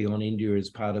study on India as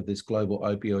part of this global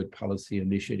opioid policy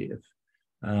initiative.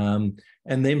 And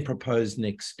then proposed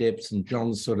next steps. And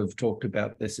John sort of talked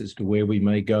about this as to where we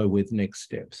may go with next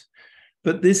steps.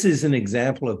 But this is an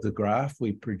example of the graph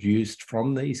we produced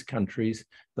from these countries.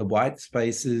 The white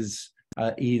spaces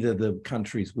are either the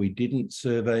countries we didn't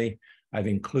survey. I've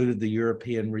included the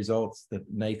European results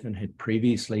that Nathan had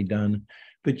previously done.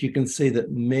 But you can see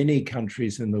that many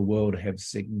countries in the world have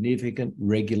significant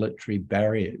regulatory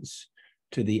barriers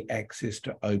to the access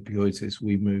to opioids as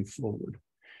we move forward.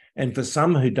 And for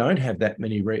some who don't have that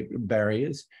many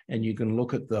barriers, and you can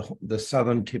look at the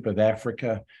southern tip of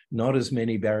Africa, not as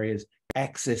many barriers,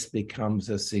 access becomes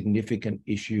a significant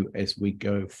issue as we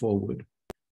go forward.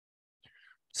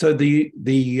 So the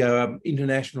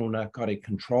International Narcotic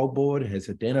Control Board has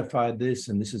identified this,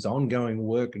 and this is ongoing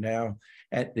work now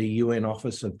at the UN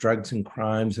Office of Drugs and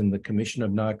Crimes and the Commission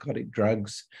of Narcotic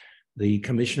Drugs. The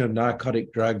Commission of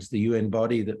Narcotic Drugs, the UN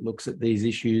body that looks at these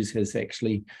issues, has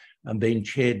actually been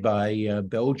chaired by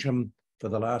Belgium for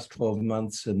the last 12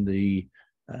 months, and the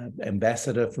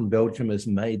ambassador from Belgium has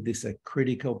made this a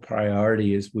critical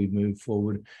priority as we move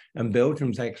forward. And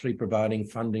Belgium's actually providing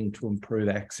funding to improve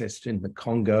access in the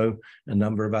Congo, a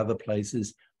number of other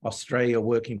places. Australia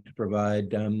working to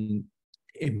provide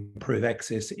improve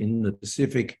access in the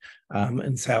Pacific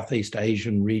and Southeast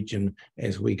Asian region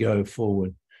as we go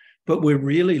forward. But we're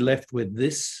really left with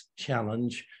this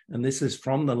challenge, and this is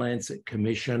from the Lancet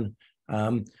Commission,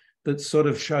 that sort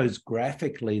of shows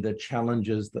graphically the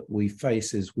challenges that we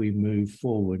face as we move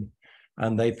forward.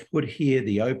 And they've put here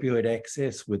the opioid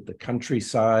access with the country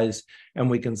size, and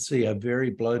we can see a very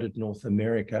bloated North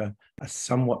America, a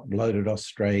somewhat bloated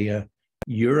Australia,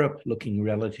 Europe looking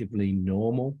relatively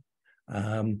normal,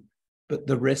 but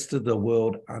the rest of the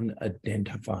world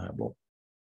unidentifiable.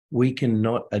 We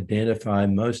cannot identify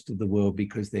most of the world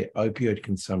because their opioid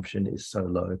consumption is so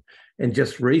low. And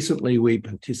just recently, we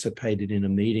participated in a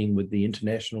meeting with the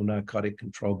International Narcotic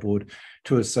Control Board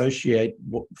to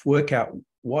work out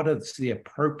what is the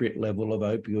appropriate level of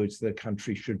opioids the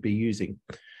country should be using.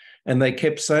 And they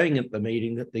kept saying at the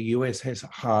meeting that the US has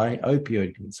high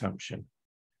opioid consumption.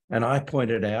 And I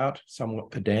pointed out,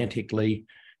 somewhat pedantically,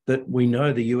 that we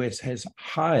know the US has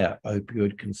higher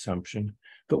opioid consumption,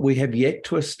 but we have yet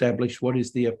to establish what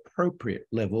is the appropriate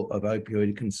level of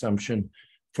opioid consumption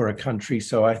for a country.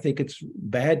 So I think it's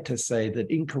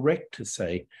incorrect to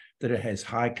say that it has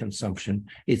high consumption.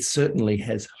 It certainly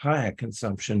has higher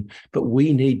consumption, but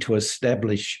we need to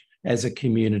establish as a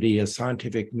community, a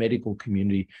scientific medical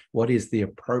community, what is the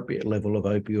appropriate level of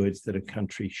opioids that a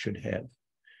country should have.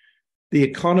 The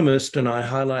Economist, and I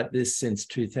highlight this since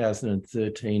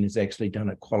 2013, has actually done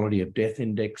a quality of death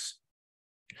index.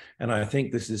 And I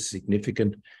think this is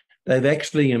significant. They've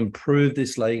actually improved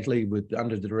this lately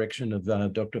under the direction of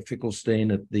Dr.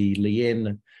 Fickelstein at the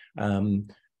Lien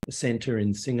Center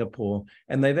in Singapore.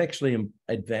 And they've actually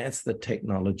advanced the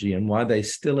technology, and why they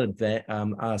still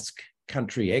ask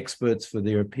country experts for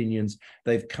their opinions,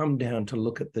 they've come down to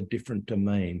look at the different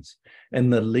domains.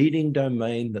 And the leading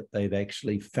domain that they've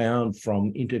actually found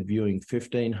from interviewing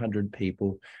 1,500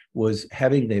 people was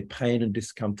having their pain and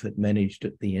discomfort managed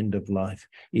at the end of life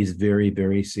is very,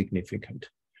 very significant.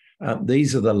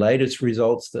 These are the latest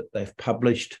results that they've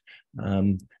published.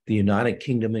 The United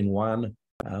Kingdom in one,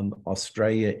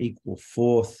 Australia equal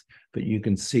fourth, but you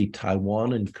can see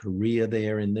Taiwan and Korea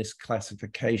there in this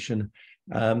classification.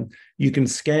 You can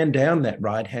scan down that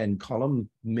right-hand column,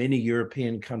 many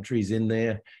European countries in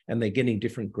there, and they're getting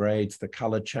different grades. The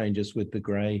color changes with the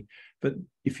gray. But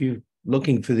if you're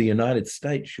looking for the United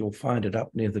States, you'll find it up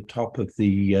near the top of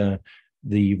the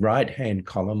right-hand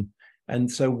column. And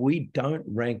so we don't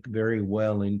rank very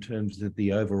well in terms of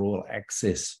the overall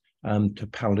access to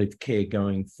palliative care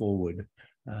going forward.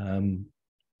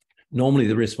 Normally,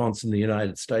 the response in the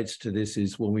United States to this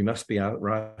is, well, we must be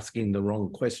asking the wrong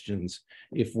questions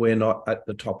if we're not at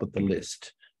the top of the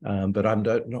list. But I'm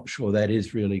not sure that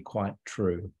is really quite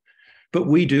true. But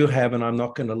we do have, and I'm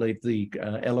not going to leave the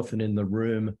elephant in the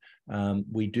room,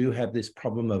 we do have this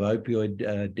problem of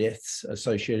opioid deaths,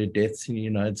 associated deaths in the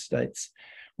United States.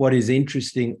 What is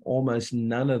interesting, almost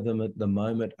none of them at the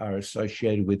moment are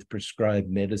associated with prescribed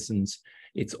medicines.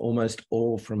 It's almost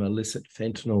all from illicit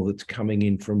fentanyl that's coming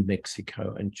in from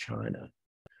Mexico and China.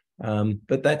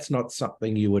 But that's not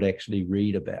something you would actually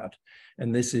read about.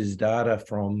 And this is data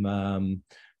from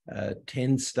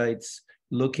 10 states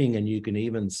looking, and you can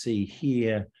even see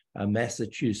here,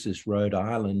 Massachusetts, Rhode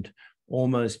Island,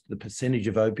 almost the percentage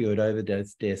of opioid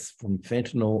overdose deaths from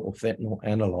fentanyl or fentanyl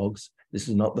analogs. This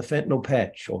is not the fentanyl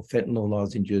patch or fentanyl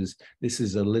lozenges. This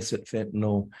is illicit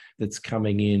fentanyl that's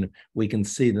coming in. We can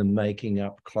see them making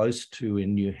up close to,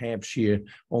 in New Hampshire,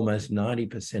 almost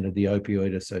 90% of the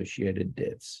opioid-associated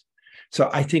deaths. So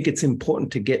I think it's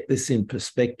important to get this in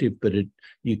perspective, but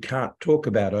you can't talk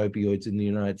about opioids in the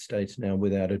United States now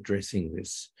without addressing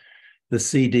this. The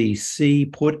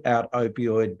CDC put out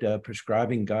opioid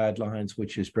prescribing guidelines,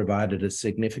 which has provided a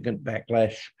significant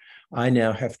backlash. I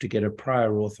now have to get a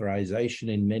prior authorization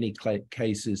in many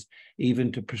cases,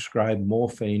 even to prescribe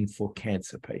morphine for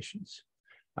cancer patients.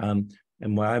 And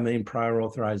when I mean prior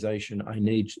authorization, I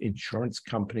need insurance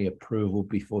company approval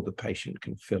before the patient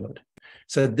can fill it.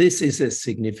 So this is a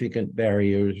significant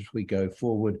barrier as we go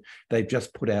forward. They've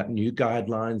just put out new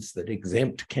guidelines that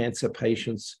exempt cancer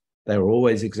patients. They were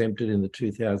always exempted in the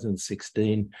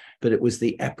 2016, but it was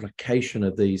the application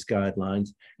of these guidelines.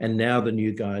 And now the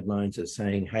new guidelines are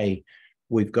saying, hey,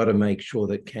 we've got to make sure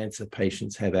that cancer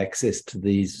patients have access to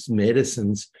these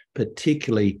medicines,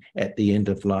 particularly at the end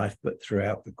of life, but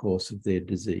throughout the course of their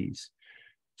disease.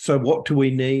 So what do we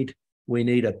need? We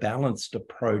need a balanced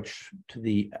approach to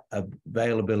the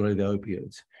availability of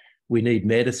opioids. We need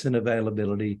medicine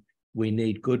availability. We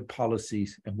need good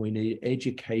policies, and we need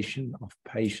education of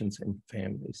patients and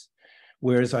families.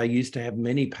 Whereas I used to have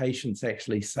many patients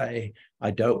actually say,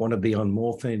 I don't want to be on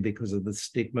morphine because of the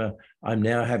stigma. I'm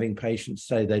now having patients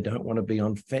say they don't want to be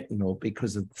on fentanyl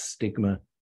because of the stigma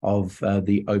of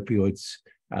the opioids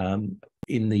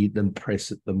in the press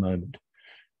at the moment.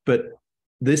 But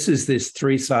this is this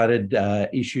three-sided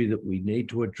issue that we need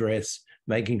to address,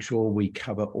 making sure we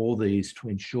cover all these to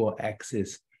ensure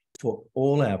access for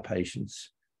all our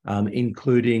patients,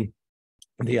 including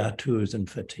the Arturs and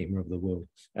Fatima of the world.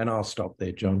 And I'll stop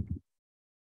there, John.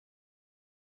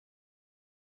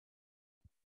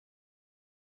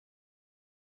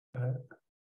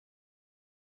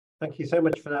 Thank you so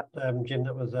much for that, Jim.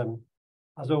 That was,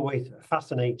 as always,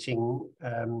 fascinating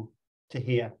to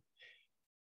hear.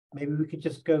 Maybe we could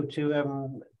just go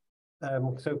to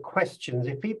so questions.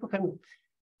 If people can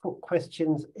put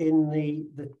questions in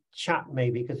the chat,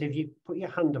 maybe, because if you put your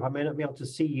hand up, I may not be able to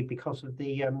see you because of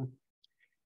the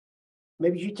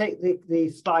maybe you take the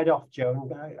slide off,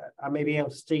 Joan. I may be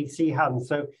able to see hands,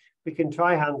 so we can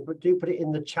try hands, but do put it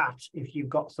in the chat if you've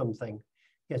got something.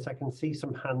 Yes, I can see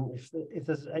some hands. If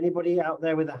there's anybody out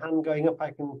there with a hand going up, I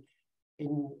can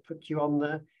put you on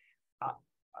there.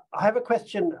 I have a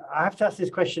question. I have to ask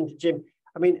this question to Jim.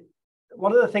 I mean,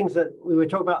 one of the things that we were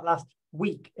talking about last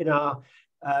week in our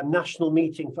national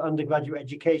meeting for undergraduate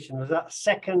education was that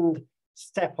second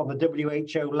step on the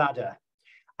WHO ladder.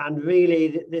 And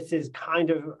really, this is kind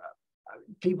of,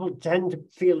 people tend to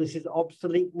feel this is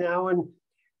obsolete now. And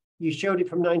you showed it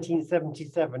from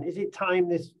 1977. Is it time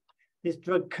this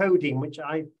drug coding, which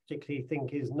I particularly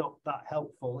think is not that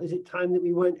helpful, is it time that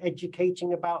we weren't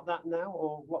educating about that now,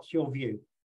 or what's your view?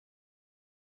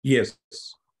 Yes.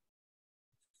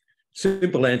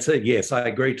 Simple answer, yes, I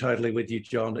agree totally with you,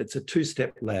 John. It's a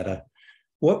two-step ladder.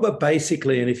 What we're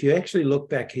basically, and if you actually look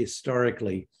back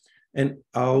historically, and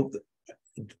I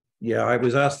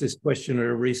was asked this question at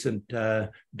a recent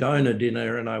donor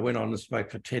dinner, and I went on and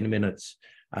spoke for 10 minutes.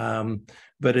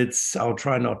 But I'll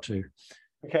try not to.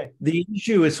 Okay. The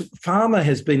issue is pharma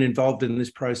has been involved in this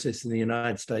process in the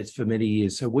United States for many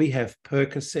years. So we have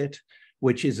Percocet,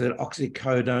 which is an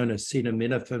oxycodone,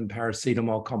 acetaminophen,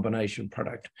 paracetamol combination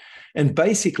product. And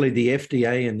basically the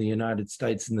FDA in the United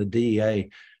States and the DEA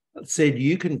said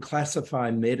you can classify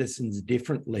medicines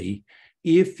differently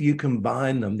if you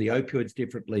combine them, the opioids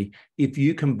differently, if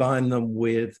you combine them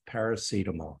with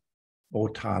paracetamol or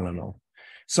Tylenol.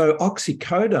 So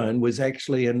oxycodone was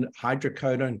actually, and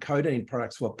hydrocodone, codeine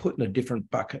products were put in a different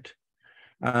bucket.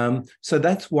 So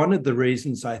that's one of the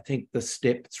reasons I think the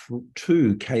step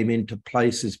 2 came into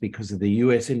place, is because of the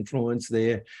US influence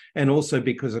there, and also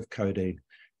because of codeine.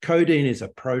 Codeine is a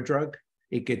prodrug.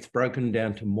 It gets broken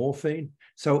down to morphine.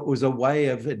 So it was a way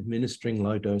of administering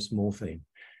low-dose morphine.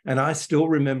 And I still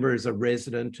remember as a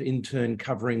resident intern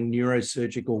covering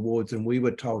neurosurgical wards, and we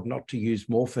were told not to use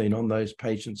morphine on those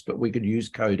patients, but we could use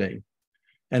codeine.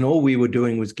 And all we were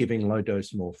doing was giving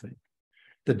low-dose morphine.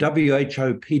 The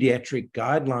WHO pediatric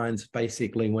guidelines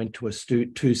basically went to a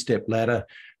two-step ladder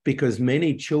because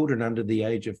many children under the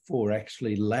age of 4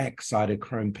 actually lack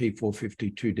cytochrome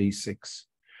P452D6.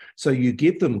 So you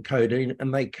give them codeine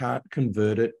and they can't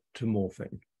convert it to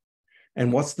morphine.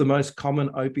 And what's the most common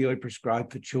opioid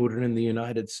prescribed for children in the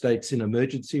United States in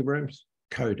emergency rooms?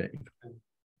 Codeine.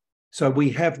 So we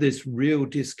have this real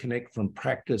disconnect from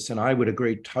practice, and I would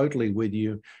agree totally with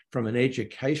you from an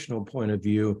educational point of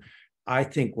view. I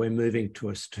think we're moving to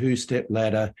a two-step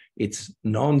ladder. It's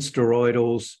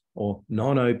non-steroidals or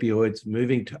non-opioids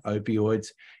moving to opioids.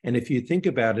 And if you think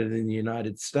about it, in the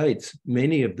United States,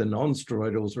 many of the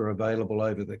non-steroidals are available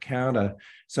over the counter.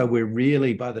 So we're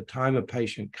really, by the time a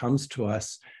patient comes to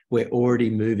us, we're already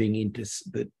moving into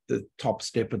the top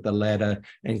step of the ladder,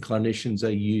 and clinicians are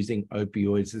using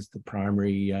opioids as the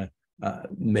primary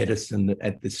medicine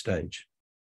at this stage.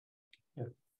 Yeah.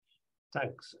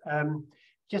 Thanks. I'm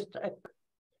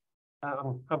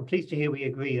pleased to hear we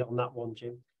agree on that one,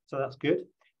 Jim. So that's good.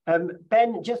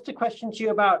 Ben, just a question to you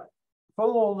about,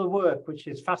 from all the work, which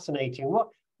is fascinating,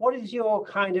 what is your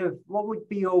what would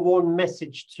be your one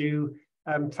message to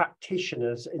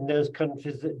practitioners in those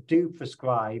countries that do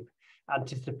prescribe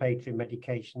anticipatory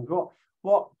medications?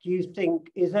 What do you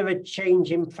think, is there a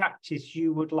change in practice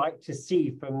you would like to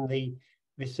see from the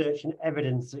research and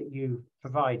evidence that you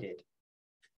provided?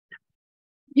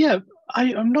 Yeah,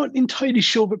 I'm not entirely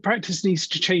sure that practice needs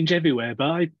to change everywhere, but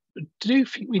I do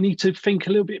think we need to think a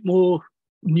little bit more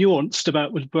nuanced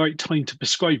about the right time to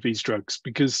prescribe these drugs,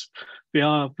 because they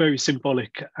are very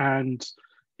symbolic. And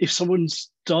if someone's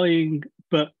dying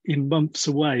but in months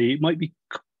away, it might be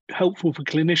helpful for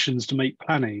clinicians to make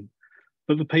planning,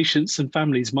 but the patients and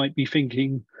families might be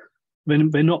thinking,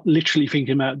 when they're not literally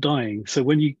thinking about dying. So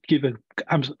when you give an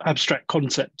abstract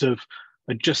concept of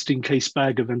a just-in-case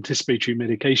bag of anticipatory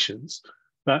medications,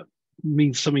 that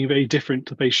means something very different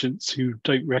to patients who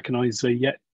don't recognize they're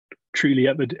yet truly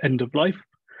at the end of life.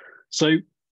 So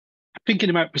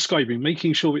thinking about prescribing,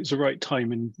 making sure it's the right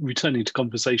time, and returning to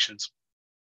conversations.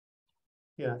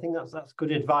 Yeah, I think that's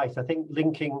good advice. I think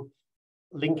linking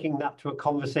that to a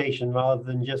conversation rather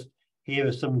than just, here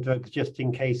are some drugs just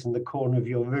in case in the corner of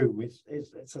your room.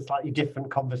 It's a slightly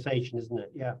different conversation, isn't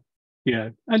it? Yeah. Yeah,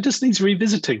 and just needs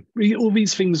revisiting. All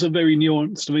these things are very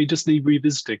nuanced and they just need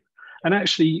revisiting. And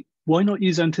actually, why not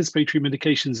use anticipatory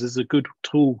medications as a good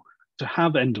tool to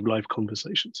have end-of-life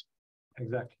conversations?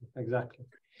 Exactly.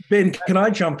 Ben, can I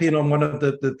jump in on one of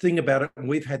the thing about it? And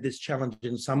we've had this challenge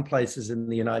in some places in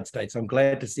the United States. I'm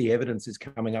glad to see evidence is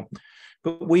coming up.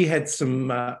 But we had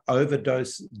some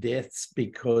overdose deaths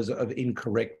because of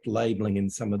incorrect labeling in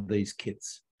some of these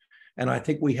kits. And I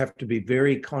think we have to be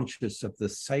very conscious of the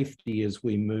safety as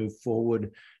we move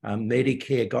forward.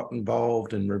 Medicare got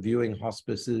involved in reviewing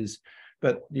hospices,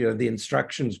 but the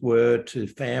instructions were to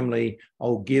family,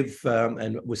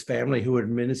 and it was family who were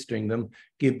administering them,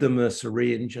 give them a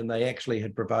syringe, and they actually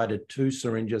had provided 2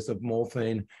 syringes of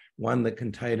morphine, one that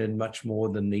contained much more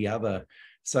than the other.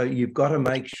 So you've got to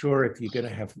make sure if you're going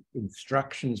to have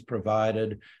instructions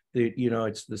provided that, you know,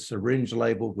 it's the syringe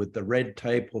labeled with the red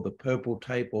tape or the purple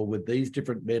tape or with these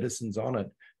different medicines on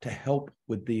it to help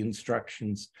with the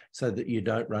instructions so that you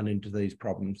don't run into these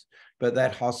problems. But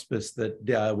that hospice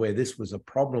that where this was a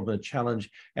problem, a challenge,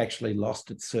 actually lost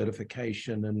its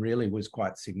certification and really was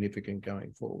quite significant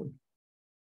going forward.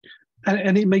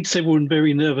 And it makes everyone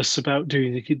very nervous about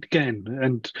doing it again.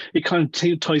 And it kind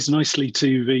of ties nicely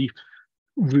to the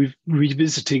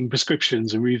revisiting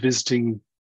prescriptions and revisiting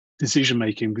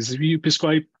decision-making. Because if you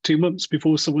prescribe 2 months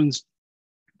before someone's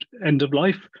end of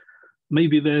life,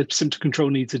 maybe their symptom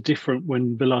control needs are different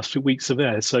when the last few weeks are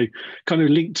there. So kind of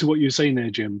linked to what you were saying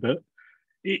there, Jim, but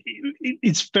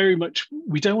it's very much,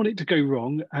 we don't want it to go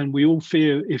wrong, and we all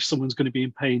fear if someone's going to be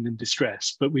in pain and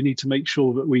distress, but we need to make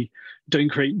sure that we don't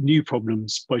create new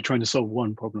problems by trying to solve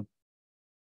one problem.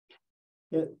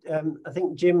 Yeah, I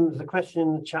think, Jim, there's a question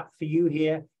in the chat for you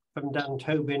here from Dan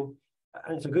Tobin,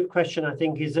 and it's a good question, I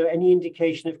think. Is there any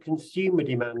indication of consumer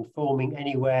demand forming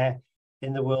anywhere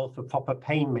in the world for proper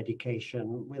pain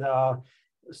medication? With our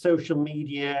social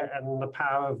media and the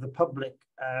power of the public,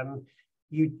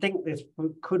 you'd think this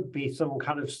could be some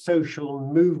kind of social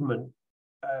movement.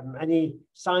 Any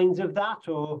signs of that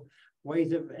or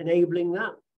ways of enabling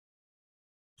that?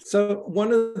 So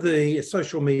one of the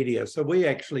social media, so we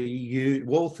actually use,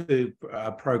 Walther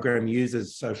program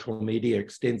uses social media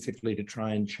extensively to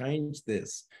try and change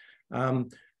this.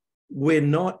 We're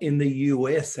not in the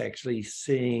US actually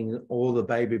seeing all the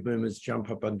baby boomers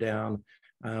jump up and down.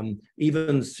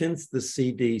 Even since the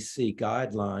CDC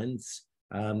guidelines,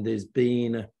 there's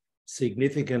been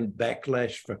significant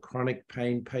backlash for chronic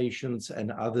pain patients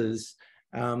and others.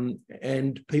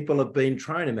 And people have been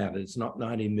trying them out. It's not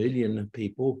 90 million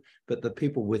people, but the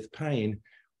people with pain,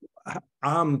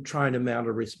 I'm trying to mount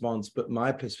a response, but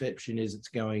my perception is it's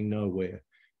going nowhere.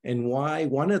 And why?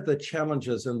 One of the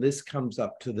challenges, and this comes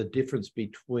up to the difference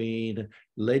between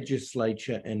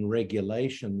legislature and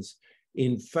regulations,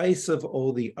 in face of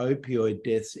all the opioid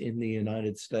deaths in the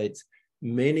United States,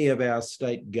 many of our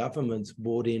state governments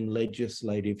brought in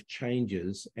legislative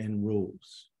changes and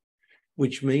rules,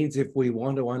 which means if we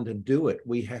want to undo it,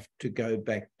 we have to go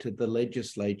back to the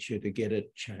legislature to get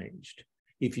it changed.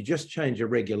 If you just change the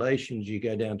regulations, you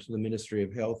go down to the Ministry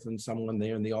of Health and someone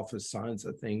there in the office signs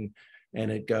a thing and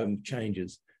it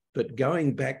changes. But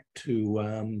going back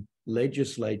to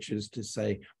legislatures to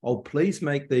say, oh, please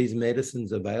make these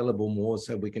medicines available more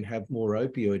so we can have more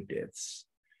opioid deaths,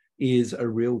 is a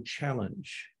real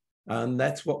challenge.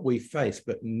 That's what we face,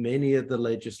 but many of the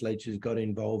legislatures got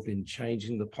involved in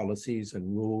changing the policies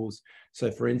and rules.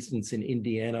 So for instance, in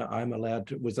Indiana,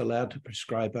 was allowed to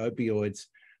prescribe opioids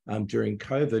during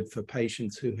COVID for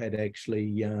patients who had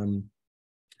actually,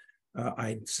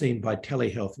 I'd seen by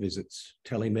telehealth visits,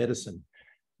 telemedicine.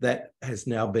 That has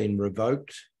now been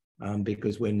revoked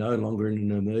because we're no longer in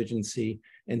an emergency.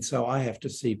 And so I have to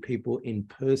see people in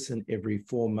person every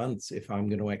 4 months if I'm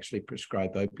going to actually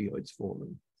prescribe opioids for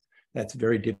them. That's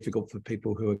very difficult for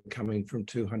people who are coming from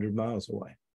 200 miles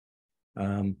away.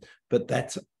 But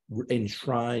that's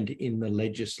enshrined in the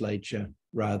legislature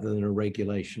rather than a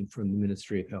regulation from the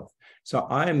Ministry of Health. So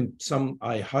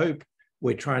I hope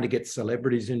we're trying to get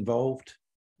celebrities involved.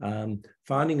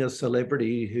 Finding a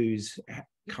celebrity who's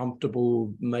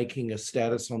comfortable making a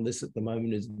status on this at the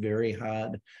moment is very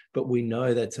hard, but we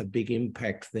know that's a big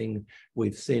impact thing.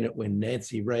 We've seen it when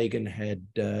Nancy Reagan had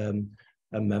a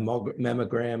mammography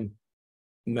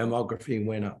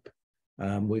went up.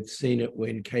 We've seen it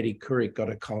when Katie Couric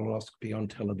got a colonoscopy on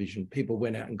television. People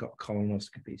went out and got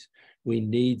colonoscopies. We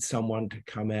need someone to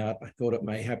come out. I thought it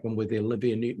may happen with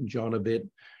Olivia Newton-John a bit,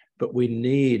 but we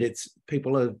need,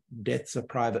 death's a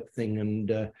private thing,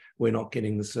 and we're not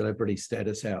getting the celebrity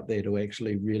status out there to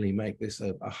actually really make this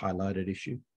a highlighted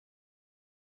issue.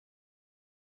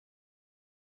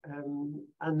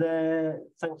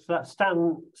 Thanks for that.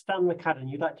 Stan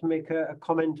McCadden, you'd like to make a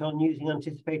comment on using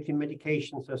anticipated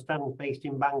medication. So Stan's based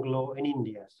in Bangalore in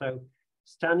India. So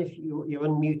Stan, if you're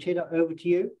unmuted, over to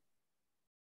you.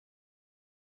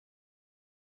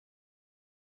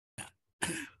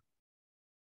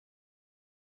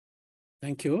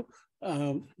 Thank you.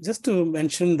 Just to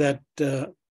mention that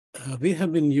we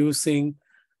have been using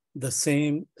the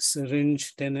same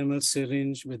syringe, 10 ml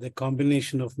syringe with a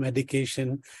combination of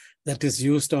medication that is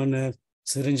used on a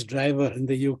syringe driver in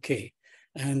the UK.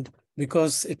 And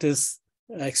because it is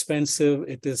expensive,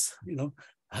 it is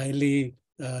highly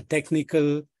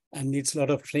technical and needs a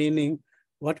lot of training,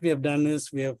 what we have done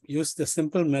is we have used the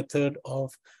simple method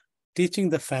of teaching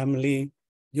the family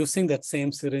using that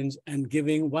same syringe and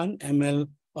giving 1 ml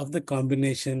of the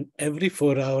combination every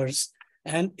 4 hours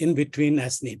and in between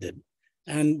as needed.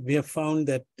 And we have found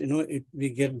that, we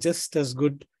get just as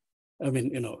good,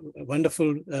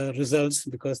 wonderful results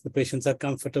because the patients are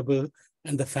comfortable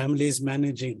and the family is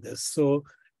managing this. So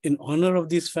in honor of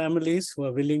these families who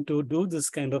are willing to do this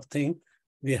kind of thing,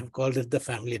 we have called it the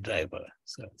family driver.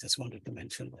 So I just wanted to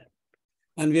mention that.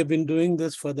 And we have been doing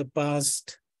this for the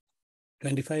past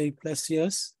 25 plus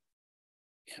years.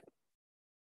 Yeah.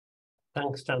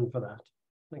 Thanks, Stan, for that.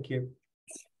 Thank you.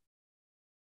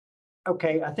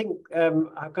 Okay, I think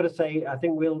I've got to say, I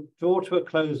think we'll draw to a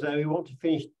close there. We want to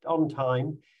finish on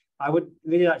time. I would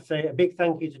really like to say a big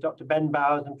thank you to Dr. Ben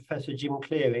Bowers and Professor Jim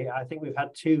Cleary. I think we've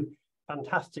had two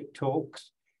fantastic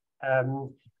talks.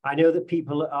 I know that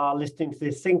people are listening to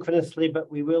this synchronously,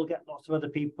 but we will get lots of other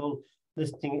people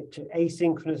listening to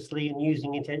asynchronously and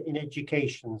using it in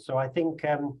education. So I think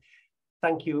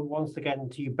thank you once again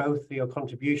to you both for your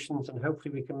contributions, and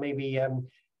hopefully we can maybe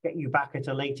get you back at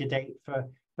a later date for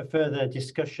further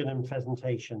discussion and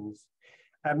presentations.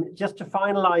 Just to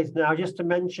finalise now, just to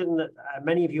mention that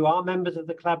many of you are members of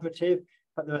the collaborative,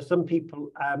 but there are some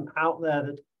people out there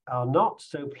that are not.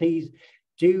 So please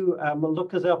do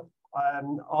look us up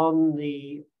on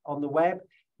the web.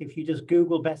 If you just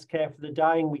Google Best Care for the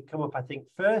Dying, we come up, I think,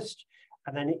 first,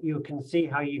 and then you can see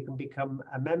how you can become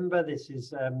a member. This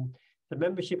is the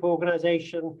membership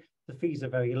organisation. The fees are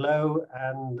very low,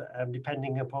 and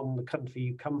depending upon the country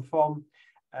you come from,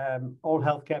 all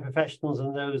healthcare professionals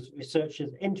and those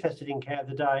researchers interested in care of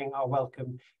the dying are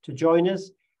welcome to join us.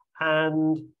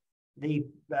 And the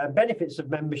benefits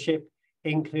of membership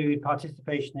include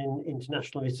participation in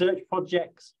international research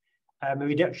projects, a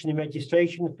reduction in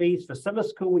registration fees for summer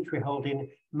school, which we hold in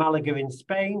Malaga in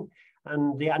Spain,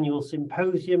 and the annual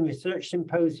symposium, research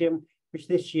symposium, which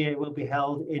this year will be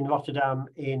held in Rotterdam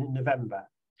in November.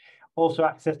 Also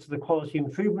access to the quality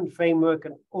improvement framework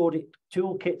and audit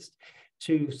toolkits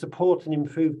to support and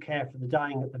improve care for the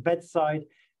dying at the bedside,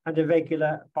 and a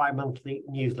regular bi-monthly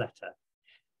newsletter.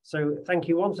 So thank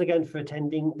you once again for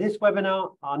attending this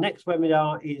webinar. Our next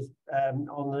webinar is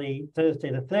on the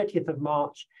Thursday, the 30th of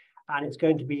March, and it's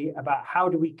going to be about how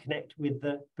do we connect with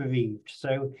the bereaved.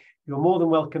 So you're more than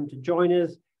welcome to join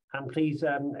us, and please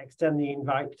extend the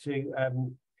invite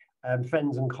to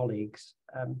friends and colleagues.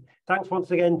 Thanks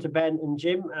once again to Ben and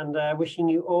Jim, and wishing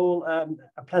you all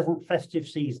a pleasant festive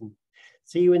season.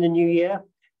 See you in the new year.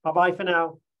 Bye-bye for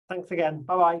now. Thanks again.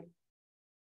 Bye-bye.